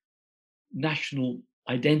of national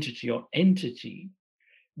identity or entity,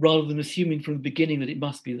 rather than assuming from the beginning that it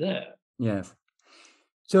must be there. Yes.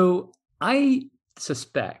 So I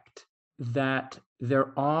suspect that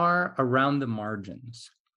there are around the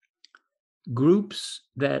margins groups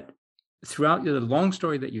that throughout the long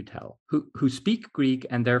story that you tell who speak Greek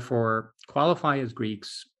and therefore qualify as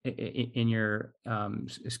Greeks in your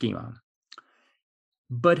schema,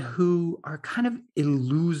 but who are kind of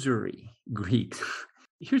illusory Greeks.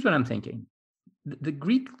 Here's what I'm thinking. The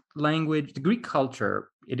Greek language, the Greek culture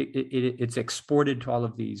it's exported to all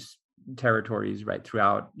of these territories right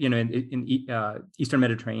throughout, in Eastern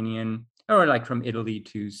Mediterranean, or like from Italy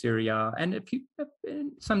to Syria, and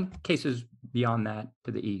in some cases beyond that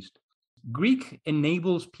to the east. Greek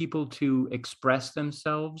enables people to express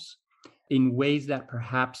themselves in ways that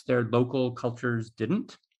perhaps their local cultures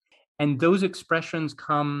didn't. And those expressions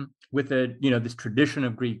come with this tradition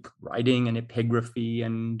of Greek writing and epigraphy,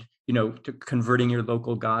 and to converting your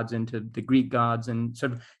local gods into the Greek gods, and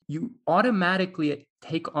sort of you automatically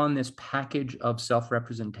take on this package of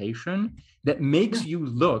self-representation that makes you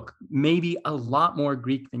look maybe a lot more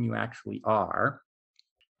Greek than you actually are.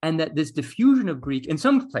 And that this diffusion of Greek in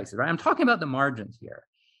some places, right? I'm talking about the margins here.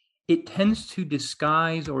 It tends to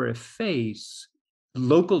disguise or efface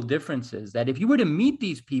local differences that if you were to meet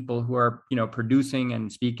these people who are, producing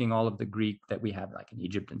and speaking all of the Greek that we have, like in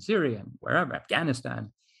Egypt and Syria and wherever,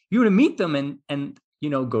 Afghanistan, you were to meet them and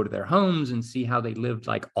go to their homes and see how they lived,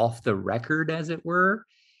 like off the record, as it were,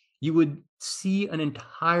 you would see an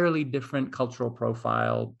entirely different cultural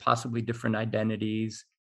profile, possibly different identities.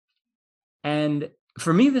 And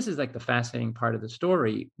for me, this is like the fascinating part of the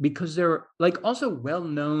story, because they're like also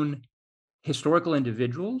well-known historical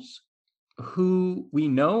individuals who we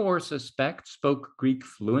know or suspect spoke Greek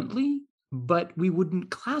fluently, but we wouldn't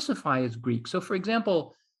classify as Greek. So, for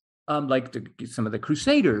example, like some of the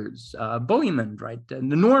Crusaders, Bohemond, right, and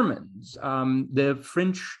the Normans, the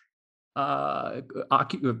French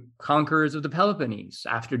conquerors of the Peloponnese,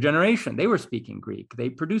 after generation, they were speaking Greek. They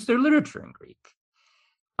produced their literature in Greek.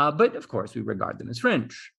 But of course, we regard them as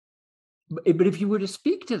French. But if you were to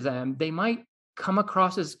speak to them, they might come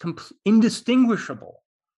across as indistinguishable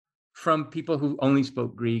from people who only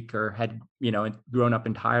spoke Greek or had, grown up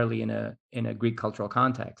entirely in a Greek cultural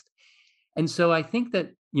context. And so I think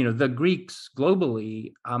that, the Greeks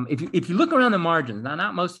globally, if you look around the margins, now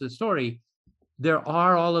not most of the story, there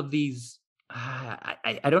are all of these,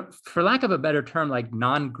 I don't, for lack of a better term, like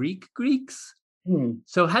non-Greek Greeks.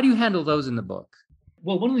 So how do you handle those in the book?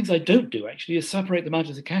 Well, one of the things I don't do actually is separate them out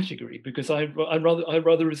as a category, because I'm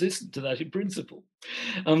rather resistant to that in principle.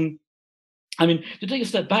 To take a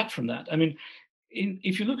step back from that,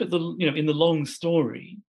 if you look at in the long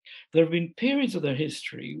story, there have been periods of their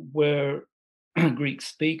history where Greek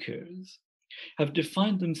speakers have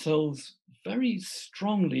defined themselves very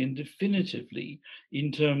strongly and definitively in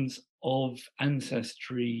terms of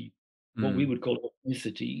ancestry, what we would call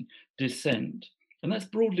ethnicity, descent. And that's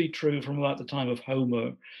broadly true from about the time of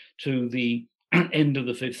Homer to the end of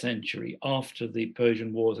the 5th century, after the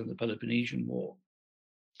Persian Wars and the Peloponnesian War.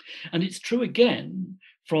 And it's true again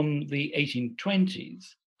from the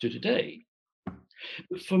 1820s to today.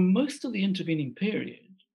 But for most of the intervening period,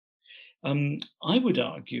 I would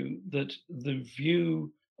argue that the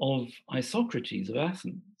view of Isocrates of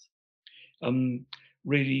Athens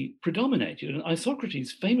really predominated. And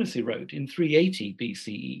Isocrates famously wrote in 380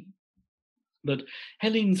 BCE that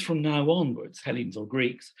Hellenes from now onwards, Hellenes or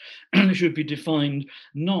Greeks, should be defined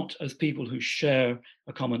not as people who share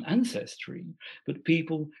a common ancestry, but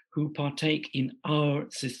people who partake in our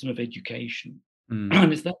system of education.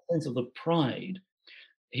 And it's that sense of the pride.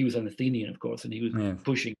 He was an Athenian, of course, and he was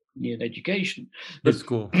pushing Athenian education. But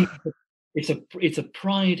school. It's a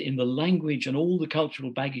pride in the language and all the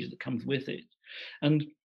cultural baggage that comes with it. And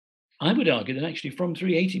I would argue that actually from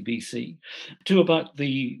 380 BC to about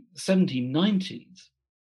the 1790s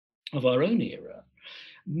of our own era,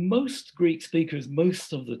 most Greek speakers,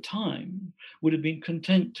 most of the time, would have been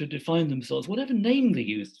content to define themselves, whatever name they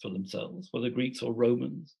used for themselves, whether Greeks or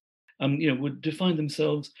Romans, would define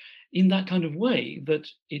themselves in that kind of way, that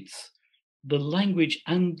it's the language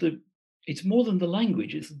and it's more than the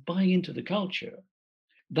language, it's buying into the culture.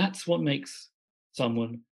 That's what makes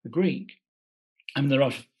someone a Greek.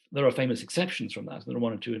 There are famous exceptions from that. There are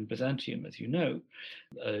one or two in Byzantium, as you know,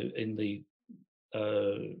 in the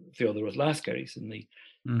Theodoros Laskaris in the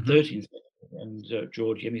 13th century, and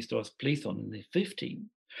George Yemistos Plethon in the 15th.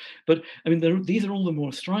 But these are all the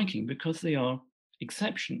more striking because they are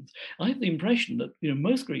exceptions. I have the impression that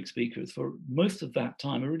most Greek speakers for most of that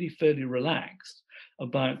time are really fairly relaxed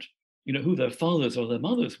about who their fathers or their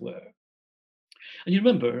mothers were. And you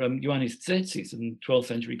remember Ioannis Tzetsis in 12th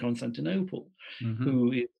century Constantinople,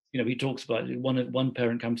 who he talks about one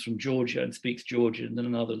parent comes from Georgia and speaks Georgian, and then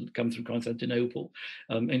another comes from Constantinople.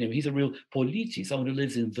 He's a real politi, someone who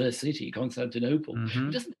lives in the city, Constantinople.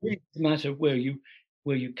 It doesn't really matter where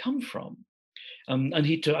you come from. And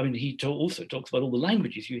he also talks about all the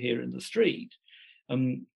languages you hear in the street.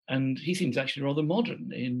 And he seems actually rather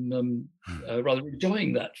modern in rather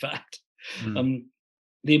enjoying that fact.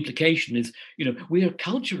 The implication is, we are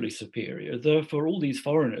culturally superior, therefore all these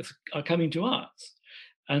foreigners are coming to us.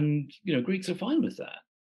 and Greeks are fine with that.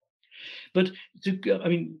 But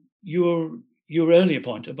your earlier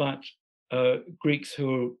point about Greeks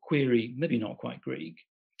who are query, maybe not quite Greek.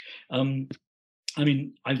 Some of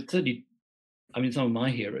my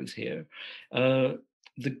heroes here, the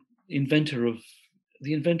inventor of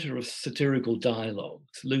satirical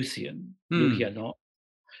dialogues, Lukianos,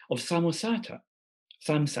 of Samsat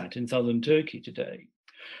in southern Turkey today,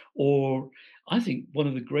 or I think one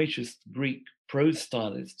of the greatest Greek prose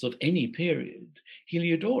stylists of any period,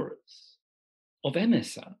 Heliodorus of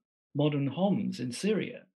Emesa, modern Homs in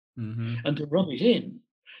Syria. Mm-hmm. And to rub it in,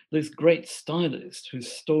 this great stylist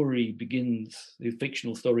whose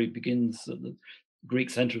fictional story begins at the Greek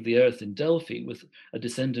center of the earth in Delphi with a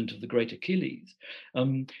descendant of the great Achilles.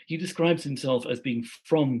 He describes himself as being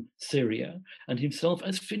from Syria and himself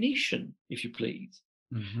as Phoenician, if you please.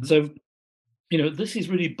 Mm-hmm. So, this is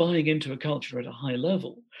really buying into a culture at a high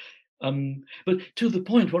level. But to the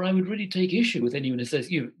point where I would really take issue with anyone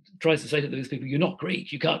who tries to say to those people, "You're not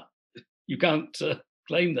Greek. You can't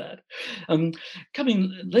claim that."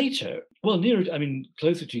 Coming later,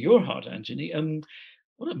 closer to your heart, Anthony.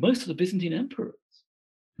 What are most of the Byzantine emperors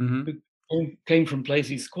who came from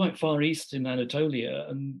places quite far east in Anatolia,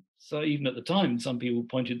 and so even at the time, some people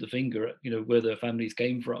pointed the finger at where their families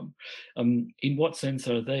came from. In what sense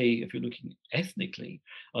are they, if you're looking ethnically,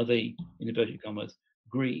 are they, in inverted commas,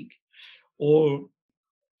 Greek? Or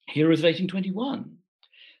heroes of 1821,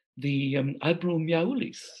 the Abrou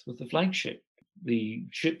Miaoulis with the flagship, the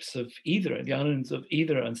ships of Ydra, the islands of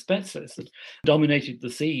Ydra and Spetses that dominated the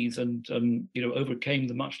seas and overcame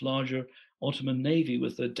the much larger Ottoman navy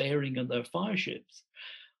with their daring and their fire ships.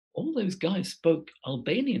 All those guys spoke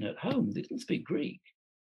Albanian at home. They didn't speak Greek.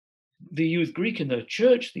 They used Greek in their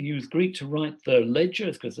church. They used Greek to write their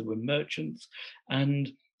ledgers because they were merchants,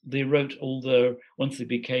 and they wrote once they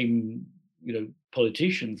became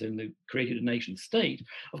politicians and they created a nation state,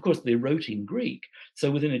 of course they wrote in Greek. So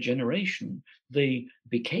within a generation they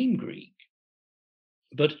became Greek.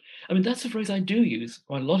 But that's a phrase I do use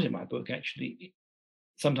quite a lot in my book, actually,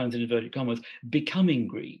 sometimes in inverted commas, becoming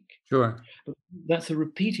Greek. Sure. But that's a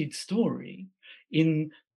repeated story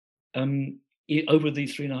in over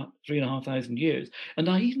these 3,500 years. And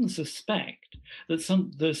I even suspect that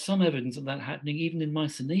there's some evidence of that happening even in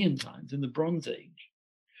Mycenaean times, in the Bronze Age.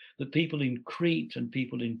 That people in Crete and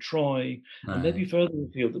people in Troy, and maybe further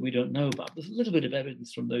afield that we don't know about, there's a little bit of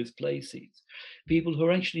evidence from those places. People who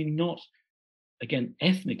are actually not, again,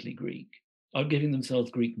 ethnically Greek, are giving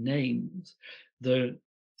themselves Greek names. They're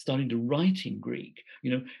starting to write in Greek.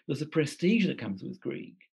 There's a prestige that comes with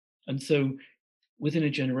Greek. And so within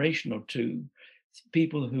a generation or two,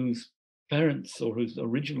 people whose parents or whose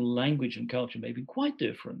original language and culture may be quite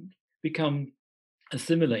different become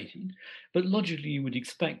assimilated. But logically, you would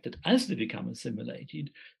expect that as they become assimilated,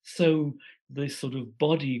 so this sort of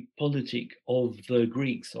body politic of the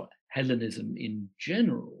Greeks, or Hellenism in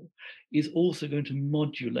general, is also going to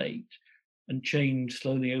modulate and change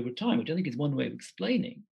slowly over time, which I think is one way of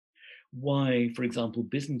explaining why, for example,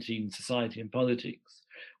 Byzantine society and politics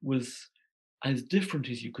was as different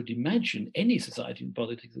as you could imagine any society and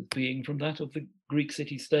politics as being from that of the Greek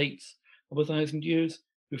city-states of 1,000 years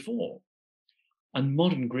before. And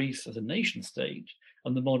modern Greece as a nation state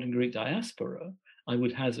and the modern Greek diaspora, I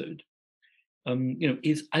would hazard,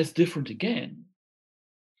 is as different again.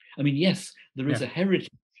 Yes, there is a heritage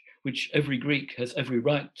which every Greek has every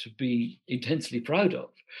right to be intensely proud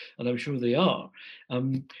of, and I'm sure they are.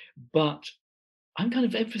 But I'm kind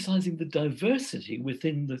of emphasizing the diversity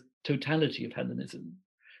within the totality of Hellenism,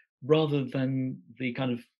 rather than the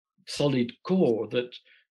kind of solid core that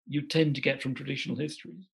you tend to get from traditional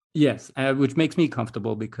histories. Yes, which makes me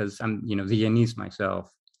comfortable because I'm, Viennese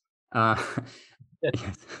myself.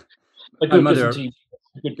 Yes. A good Byzantine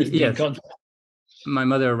concept. My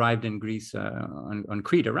mother arrived in Greece on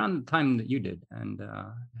Crete around the time that you did, and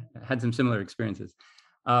had some similar experiences.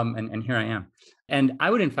 And here I am. And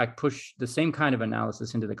I would, in fact, push the same kind of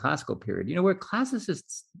analysis into the classical period, where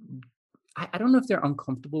classicists, I don't know if they're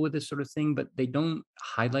uncomfortable with this sort of thing, but they don't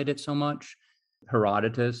highlight it so much.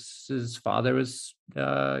 Herodotus's father was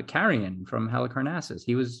Carian from Halicarnassus.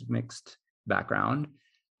 He was mixed background.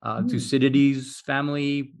 Thucydides'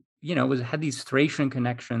 family, had these Thracian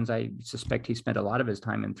connections. I suspect he spent a lot of his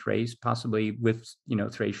time in Thrace, possibly with,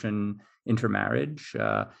 Thracian intermarriage.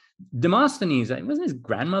 Demosthenes, wasn't his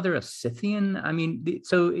grandmother a Scythian?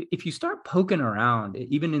 So if you start poking around,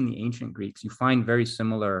 even in the ancient Greeks, you find very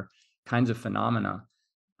similar kinds of phenomena.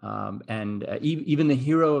 Even the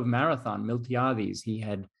hero of Marathon, Miltiades, he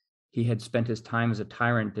had spent his time as a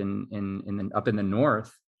tyrant up in the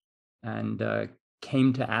north, and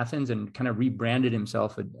came to Athens and kind of rebranded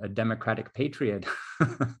himself a democratic patriot.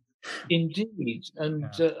 Indeed, and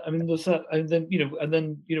Yeah. I mean, there's that, and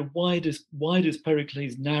then why does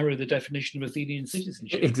Pericles narrow the definition of Athenian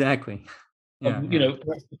citizenship? Exactly. Yeah, yeah,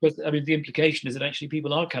 That's because I mean the implication is that actually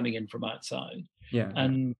people are coming in from outside, yeah, yeah.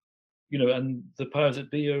 and and the powers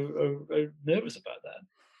that be are nervous about that.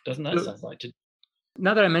 Doesn't that So sound like to?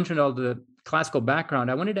 now that I mentioned all the classical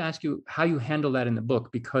background, I wanted to ask you how you handle that in the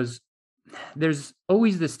book, because there's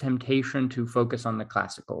always this temptation to focus on the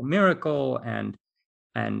classical miracle and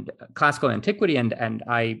classical antiquity, and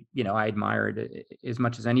I admire it as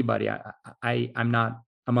much as anybody. I'm not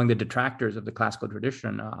among the detractors of the classical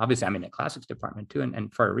tradition. Obviously, I'm in the classics department too,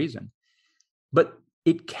 and for a reason. But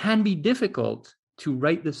it can be difficult to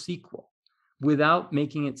write the sequel without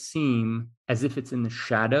making it seem as if it's in the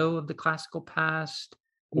shadow of the classical past,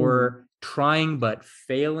 or trying but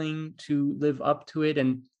failing to live up to it.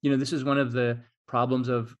 And this is one of the problems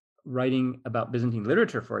of writing about Byzantine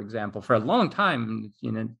literature, for example. For a long time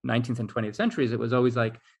in the 19th and 20th centuries, it was always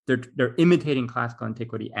like they're imitating classical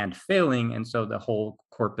antiquity and failing, and so the whole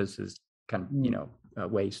corpus is kind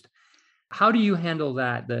of waste. How do you handle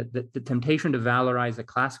that, the temptation to valorize the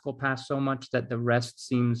classical past so much that the rest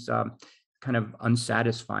seems kind of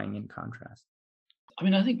unsatisfying in contrast? I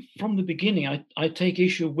mean, I think from the beginning, I take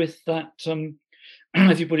issue with that,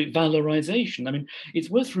 as you put it, valorization. I mean, it's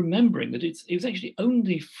worth remembering that it was actually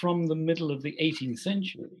only from the middle of the 18th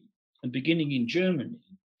century and beginning in Germany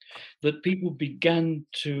that people began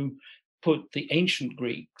to put the ancient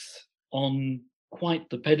Greeks on quite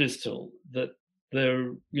the pedestal that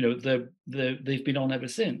they've been on ever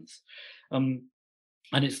since. And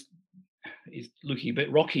it's looking a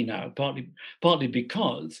bit rocky now, partly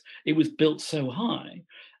because it was built so high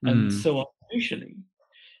and Mm. so artificially,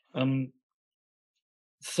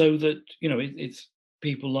 so that it's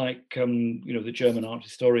people like the German art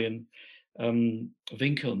historian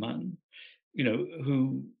Winkelmann,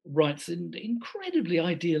 who writes in incredibly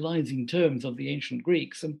idealizing terms of the ancient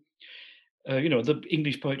Greeks, and the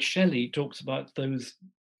English poet Shelley talks about those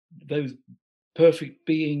perfect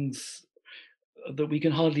beings that we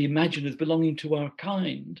can hardly imagine as belonging to our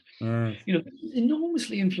kind. Yes. This is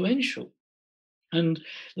enormously influential. And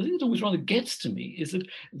the thing that always rather gets to me is that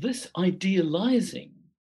this idealizing,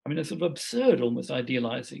 I mean, a sort of absurd, almost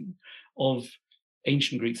idealizing of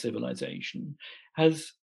ancient Greek civilization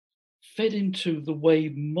has fed into the way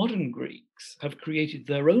modern Greeks have created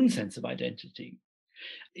their own sense of identity.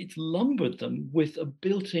 It's lumbered them with a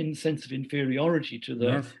built-in sense of inferiority to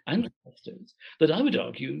their Yes. ancestors that I would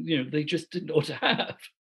argue, they just didn't ought to have.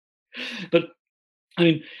 But I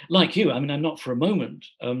mean, like you, I mean, I'm not for a moment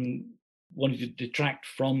wanting to detract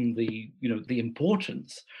from the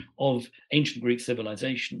importance of ancient Greek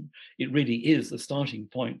civilization. It really is the starting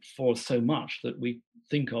point for so much that we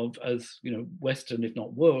think of as Western, if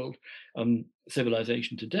not world,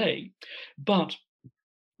 civilization today. But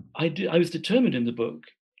I was determined in the book,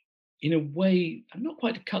 in a way, not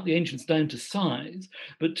quite to cut the ancients down to size,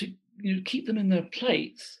 but to keep them in their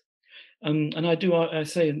place. And I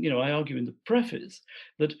say, and I argue in the preface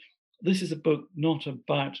that this is a book not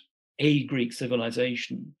about a Greek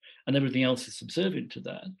civilization and everything else is subservient to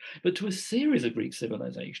that, but to a series of Greek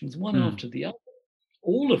civilizations, one Mm. after the other,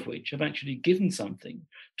 all of which have actually given something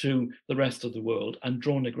to the rest of the world and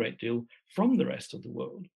drawn a great deal from the rest of the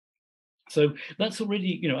world. So that's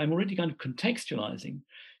already, I'm already kind of contextualizing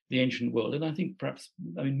the ancient world. And I think perhaps,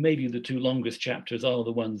 I mean, maybe the two longest chapters are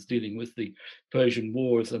the ones dealing with the Persian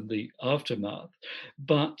Wars and the aftermath.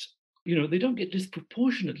 But, they don't get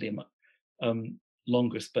disproportionately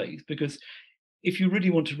longer space, because if you really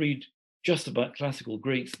want to read just about classical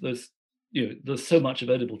Greeks, there's so much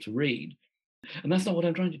available to read. And that's not what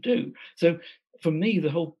I'm trying to do. So for me,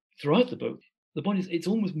 throughout the book, the point is it's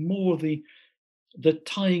almost more the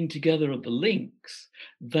tying together of the links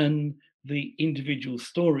than the individual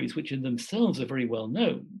stories, which in themselves are very well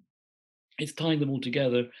known. It's tying them all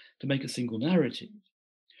together to make a single narrative.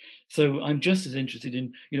 So I'm just as interested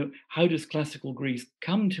in, how does classical Greece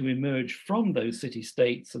come to emerge from those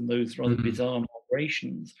city-states and those rather Mm. bizarre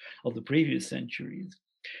operations of the previous centuries?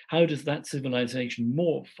 How does that civilization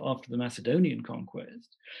morph after the Macedonian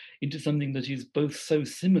conquest into something that is both so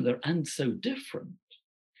similar and so different?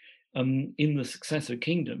 In the successor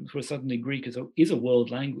kingdoms, where suddenly Greek is a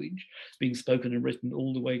world language being spoken and written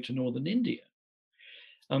all the way to northern India.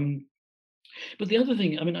 But the other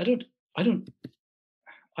thing, I mean, I don't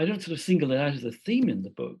sort of single it out as a theme in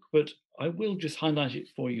the book, but I will just highlight it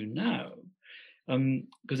for you now,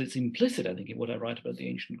 because it's implicit, I think, in what I write about the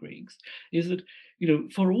ancient Greeks, is that,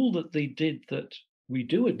 for all that they did that we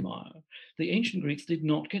do admire, the ancient Greeks did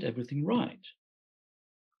not get everything right.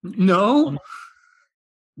 No?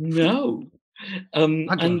 No. Okay.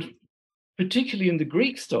 And particularly in the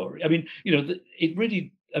Greek story, I mean, it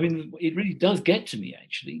really, it really does get to me,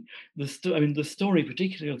 actually. The story,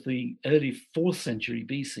 particularly of the early 4th century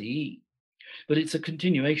BCE, but it's a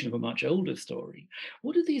continuation of a much older story.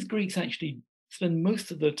 What do these Greeks actually spend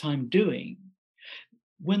most of their time doing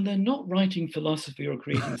when they're not writing philosophy or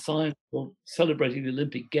creating science or celebrating the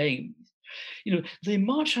Olympic Games? They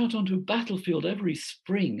march out onto a battlefield every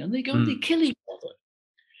spring and they go and they Mm. kill each other,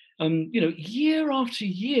 year after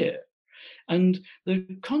year. And they're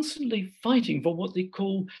constantly fighting for what they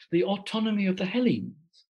call the autonomy of the Hellenes.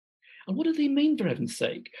 And what do they mean, for heaven's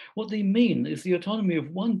sake? What they mean is the autonomy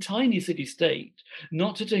of one tiny city-state,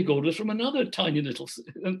 not to take orders from another tiny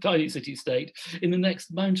city-state in the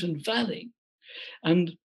next mountain valley.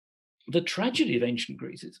 And the tragedy of ancient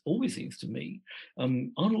Greece, it always seems to me,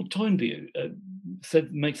 Arnold Toynbee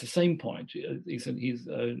makes the same point. He said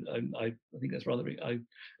I think that's rather, I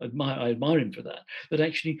admire him for that. That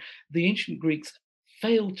actually the ancient Greeks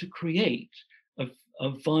failed to create a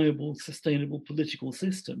viable, sustainable political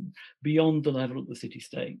system beyond the level of the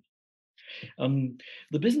city-state.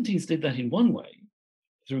 The Byzantines did that in one way,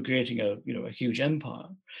 through creating a huge empire.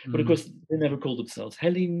 But of Mm. course, they never called themselves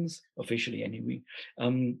Hellenes, officially anyway.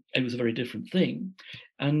 It was a very different thing.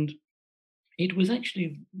 And it was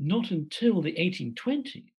actually not until the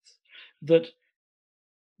 1820s that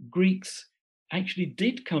Greeks actually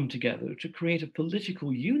did come together to create a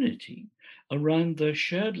political unity around their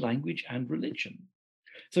shared language and religion.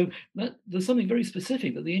 So there's something very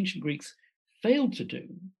specific that the ancient Greeks failed to do.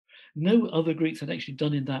 No other Greeks had actually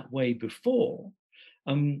done in that way before.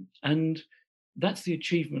 And that's the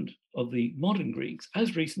achievement of the modern Greeks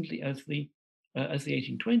as recently as the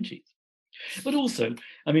 1820s. But also,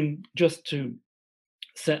 just to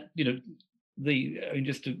set,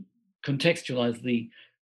 just to contextualize the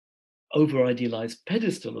over-idealized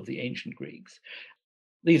pedestal of the ancient Greeks,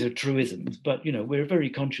 these are truisms, but we're very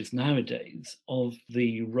conscious nowadays of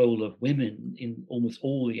the role of women in almost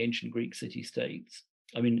all the ancient Greek city-states.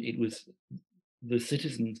 It was the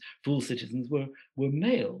citizens, full citizens were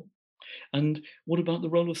male. And what about the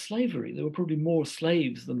role of slavery? There were probably more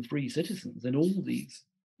slaves than free citizens in all these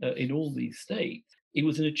states. It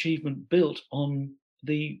was an achievement built on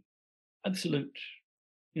the absolute,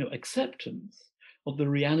 acceptance of the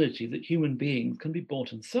reality that human beings can be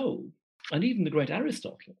bought and sold. And even the great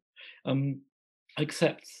Aristotle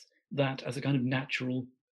accepts that as a kind of natural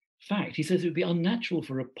fact. He says it would be unnatural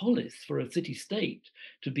for a polis, for a city-state,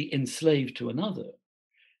 to be enslaved to another,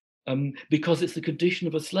 because it's the condition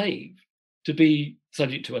of a slave to be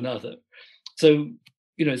subject to another. So,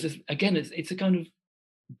 it's a kind of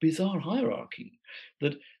bizarre hierarchy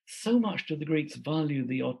that so much do the Greeks value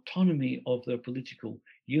the autonomy of their political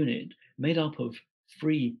unit made up of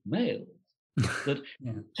free males that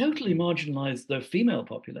Yeah. totally marginalize their female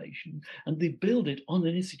population, and they build it on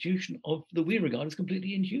an institution that we regard as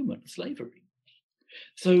completely inhuman, slavery.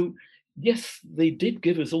 So, yes, they did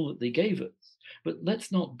give us all that they gave us, but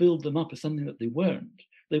let's not build them up as something that they weren't.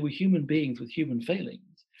 They were human beings with human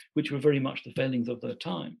failings, which were very much the failings of their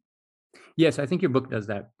time. Yes, I think your book does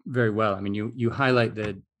that very well. You highlight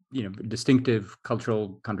the distinctive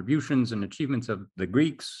cultural contributions and achievements of the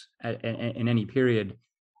Greeks in any period,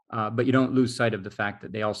 but you don't lose sight of the fact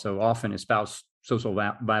that they also often espouse social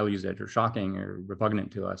values that are shocking or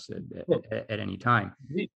repugnant to us at any time.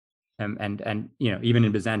 And even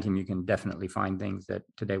in Byzantium, you can definitely find things that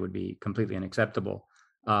today would be completely unacceptable.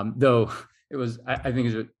 Though it was, I think,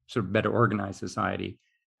 it's a sort of better organized society.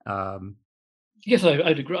 Yes, I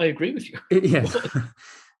agree. I agree with you. Yes,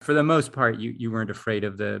 for the most part, you weren't afraid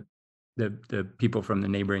of the people from the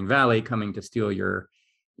neighboring valley coming to steal your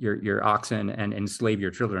oxen and enslave your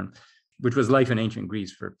children, which was life in ancient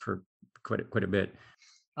Greece for quite a bit.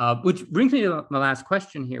 Which brings me to the last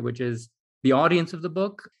question here, which is the audience of the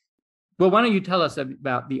book. Well, why don't you tell us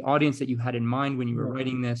about the audience that you had in mind when you were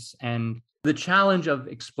writing this, and the challenge of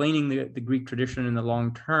explaining the Greek tradition in the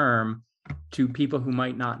long term to people who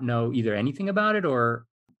might not know either anything about it or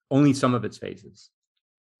only some of its phases?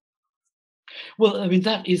 Well,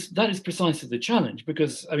 that is precisely the challenge,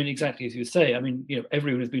 because exactly as you say,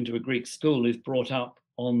 everyone who's been to a Greek school is brought up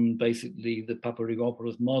on basically the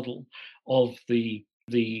Paparrigopoulos model of the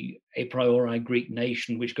a priori Greek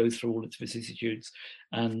nation, which goes through all its vicissitudes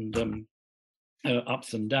and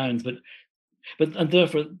ups and downs, but and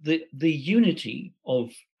therefore the unity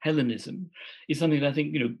of Hellenism is something that I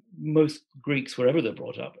think most Greeks, wherever they're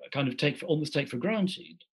brought up, kind of almost take for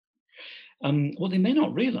granted. What they may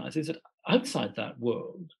not realize is that outside that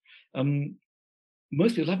world,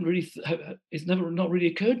 most people haven't really, it's not really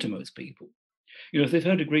occurred to most people. If they've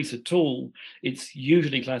heard of Greece at all, it's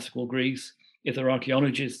usually classical Greece. If they're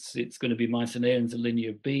archaeologists, it's going to be Mycenaeans and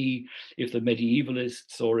Linear B. If they're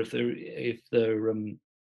medievalists, or if they're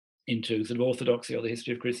into sort of orthodoxy or the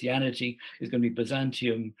history of Christianity, it's going to be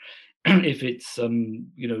Byzantium. If it's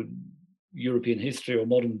European history or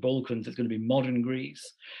modern Balkans, it's going to be modern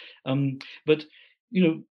Greece. But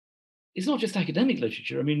it's not just academic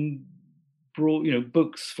literature. I mean,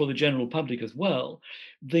 books for the general public as well.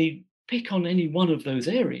 They pick on any one of those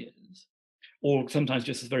areas, or sometimes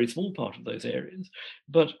just a very small part of those areas.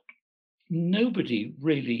 But nobody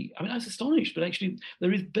really, I mean, I was astonished, but actually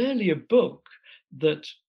there is barely a book that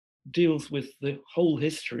deals with the whole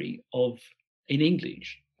history in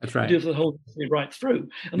English. That's right. Deals with the whole history right through.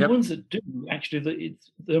 And the ones that do, actually,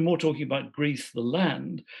 they're more talking about Greece, the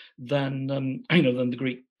land, than the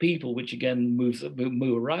Greek people, which again move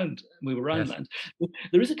around yes. land.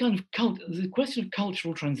 There is a kind of there's a question of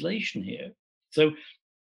cultural translation here. So,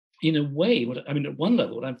 in a way, at one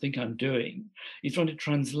level, what I think I'm doing is trying to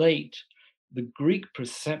translate the Greek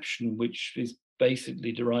perception, which is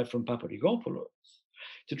basically derived from Paparrigopoulos,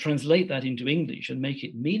 to translate that into English and make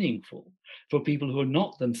it meaningful for people who are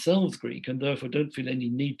not themselves Greek and therefore don't feel any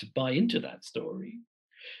need to buy into that story.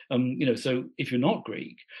 So if you're not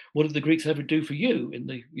Greek, what did the Greeks ever do for you? In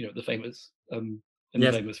the the famous the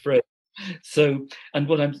famous phrase. So, and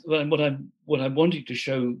what I'm wanting to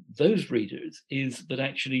show those readers is that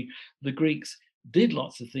actually the Greeks did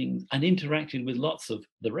lots of things and interacted with lots of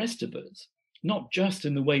the rest of us, not just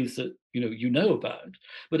in the ways that you know about,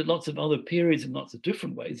 but at lots of other periods and lots of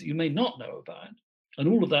different ways that you may not know about. And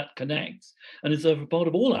all of that connects and is a part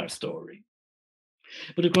of all our story.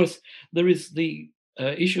 But of course, there is the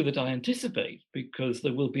issue that I anticipate, because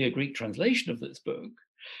there will be a Greek translation of this book.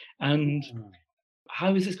 And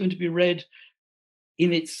how is this going to be read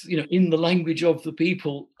in its, in the language of the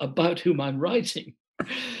people about whom I'm writing?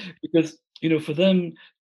 Because, for them,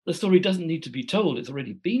 the story doesn't need to be told. It's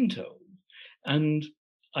already been told. And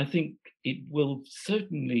I think it will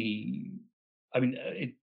certainly,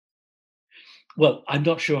 well, I'm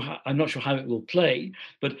not sure how it will play,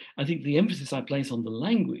 but I think the emphasis I place on the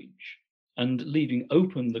language and leaving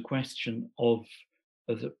open the question of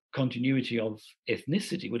the continuity of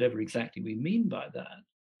ethnicity, whatever exactly we mean by that,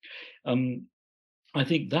 I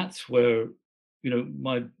think that's where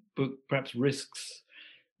my book perhaps risks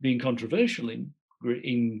being controversial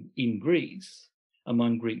in Greece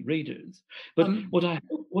among Greek readers. But what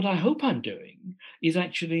I hope I'm doing is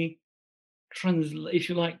actually if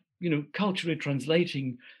you like, culturally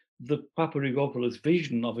translating the Paparrigopoulos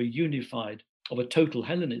vision of a total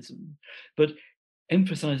Hellenism, but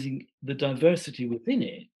emphasizing the diversity within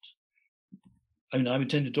it. I mean, I would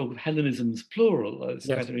tend to talk of Hellenisms plural, as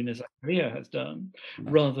yes. Katharina Zacharia has done,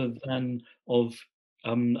 rather than of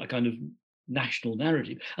a kind of national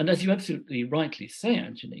narrative. And as you absolutely rightly say,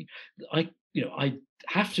 Anthony, I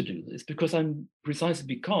have to do this because I'm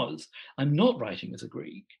not writing as a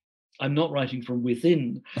Greek. I'm not writing from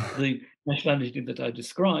within the nationality that I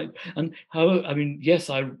describe. And yes,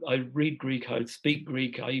 I read Greek, I speak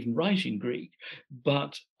Greek, I even write in Greek,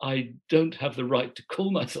 but I don't have the right to call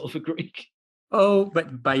myself a Greek. Oh,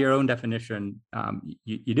 but by your own definition,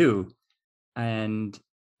 you do. And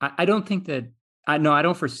I don't think that, I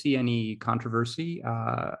don't foresee any controversy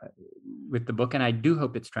with the book, and I do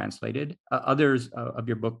hope it's translated. Others of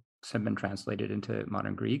your books have been translated into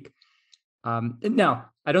modern Greek. Now,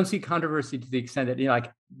 I don't see controversy to the extent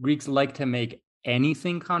that Greeks like to make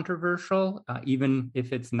anything controversial, even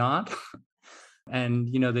if it's not. And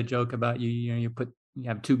the joke about you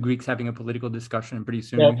have two Greeks having a political discussion, and pretty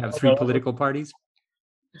soon you have three political parties.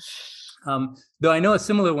 Though I know a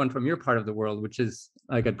similar one from your part of the world, which is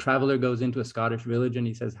like a traveler goes into a Scottish village and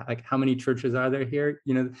he says, how many churches are there here?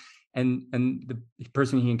 And the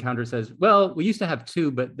person he encounters says, well, we used to have two,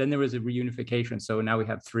 but then there was a reunification, so now we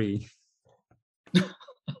have three.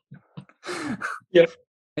 Yeah.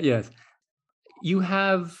 Yes. You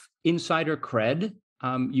have insider cred.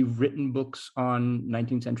 You've written books on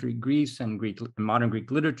 19th century Greece and modern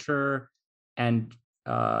Greek literature and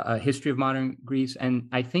a history of modern Greece. And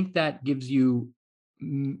I think that gives you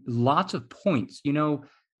lots of points.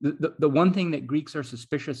 The one thing that Greeks are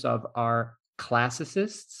suspicious of are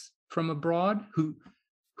classicists from abroad who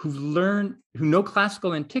know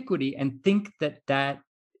classical antiquity and think that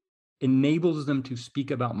enables them to speak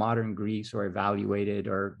about modern Greece or evaluate it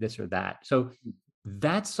or this or that. So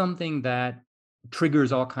that's something that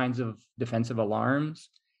triggers all kinds of defensive alarms.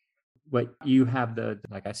 But you have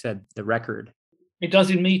like I said, the record. It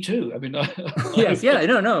does in me too. I mean, Yes, yeah,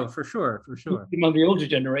 no, for sure. among the older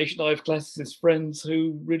generation, I have classicist friends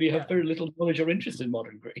who really Yeah. have very little knowledge or interest in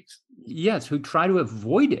modern Greeks. Yes, who try to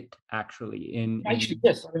avoid it actually Actually, in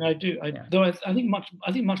yes. I mean, I do. yeah. Though I think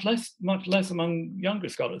much less among younger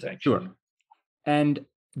scholars. Actually, Sure. And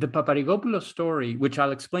the Paparigopoulos story, which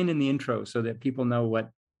I'll explain in the intro so that people know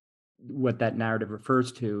what that narrative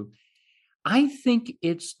refers to, I think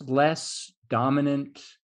it's less dominant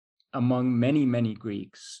among many, many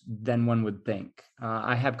Greeks than one would think.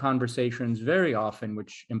 I have conversations very often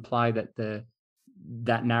which imply that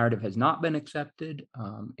that narrative has not been accepted,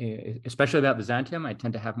 especially about Byzantium. I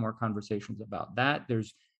tend to have more conversations about that.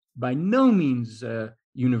 There's by no means a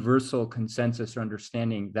universal consensus or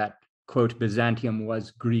understanding that, quote, Byzantium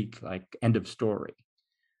was Greek, like end of story.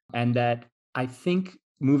 And that I think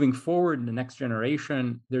moving forward in the next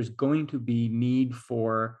generation, there's going to be need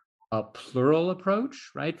for a plural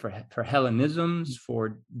approach, right? For Hellenisms,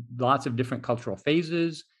 for lots of different cultural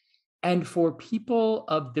phases, and for people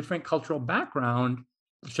of different cultural background,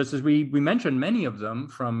 just as we mentioned many of them,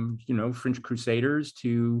 from French Crusaders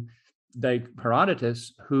to like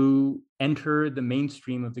Herodotus, who enter the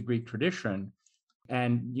mainstream of the Greek tradition.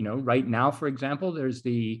 And right now, for example, there's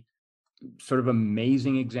the sort of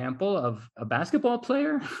amazing example of a basketball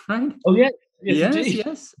player, right? oh yes, indeed.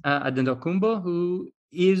 Yes, Adetokounmpo, who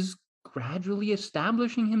is gradually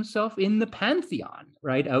establishing himself in the pantheon,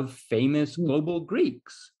 right, of famous global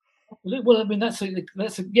Greeks. Well, I mean, that's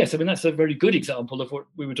yes. I mean, that's a very good example of what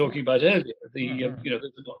we were talking about earlier. Yeah. They're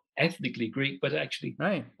not ethnically Greek, but actually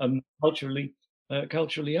Right.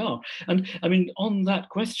 culturally are. And I mean, on that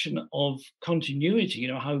question of continuity,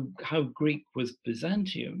 how Greek was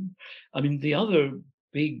Byzantium. I mean, the other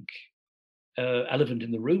big elephant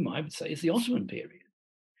in the room, I would say, is the Ottoman period,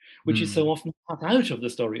 which is so often cut out of the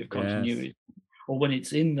story of Yes. continuity. Or when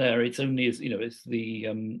it's in there, it's only as it's the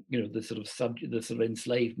the sort of the sort of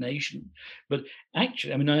enslaved nation. But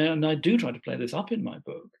actually, I mean, I do try to play this up in my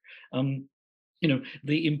book.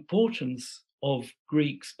 The importance of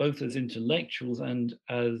Greeks both as intellectuals and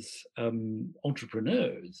as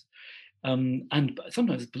entrepreneurs, and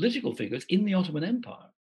sometimes political figures in the Ottoman Empire.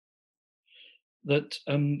 That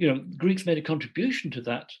Greeks made a contribution to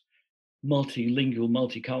that multilingual,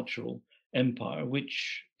 multicultural empire,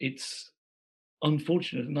 which it's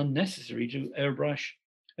unfortunate and unnecessary to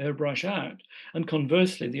airbrush out. And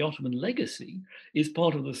conversely, the Ottoman legacy is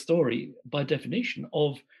part of the story, by definition,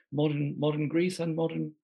 of modern Greece and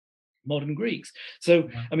modern Greeks. So,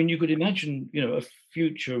 I mean, you could imagine, a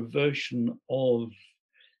future version of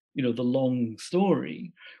the long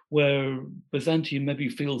story, where Byzantium maybe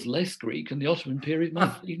feels less Greek, and the Ottoman period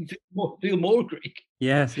might even feel more Greek.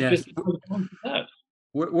 Yes. Just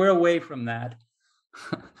We're away from that.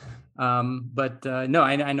 But no,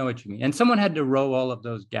 I know what you mean. And someone had to row all of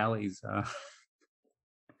those galleys.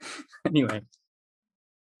 Anyway,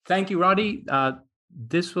 thank you, Roddy.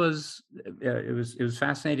 This was it was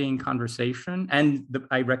fascinating conversation, and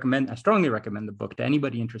I strongly recommend the book to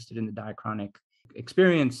anybody interested in the diachronic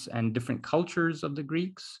experience and different cultures of the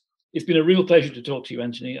Greeks. It's been a real pleasure to talk to you,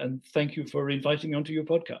 Anthony, and thank you for inviting me onto your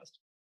podcast.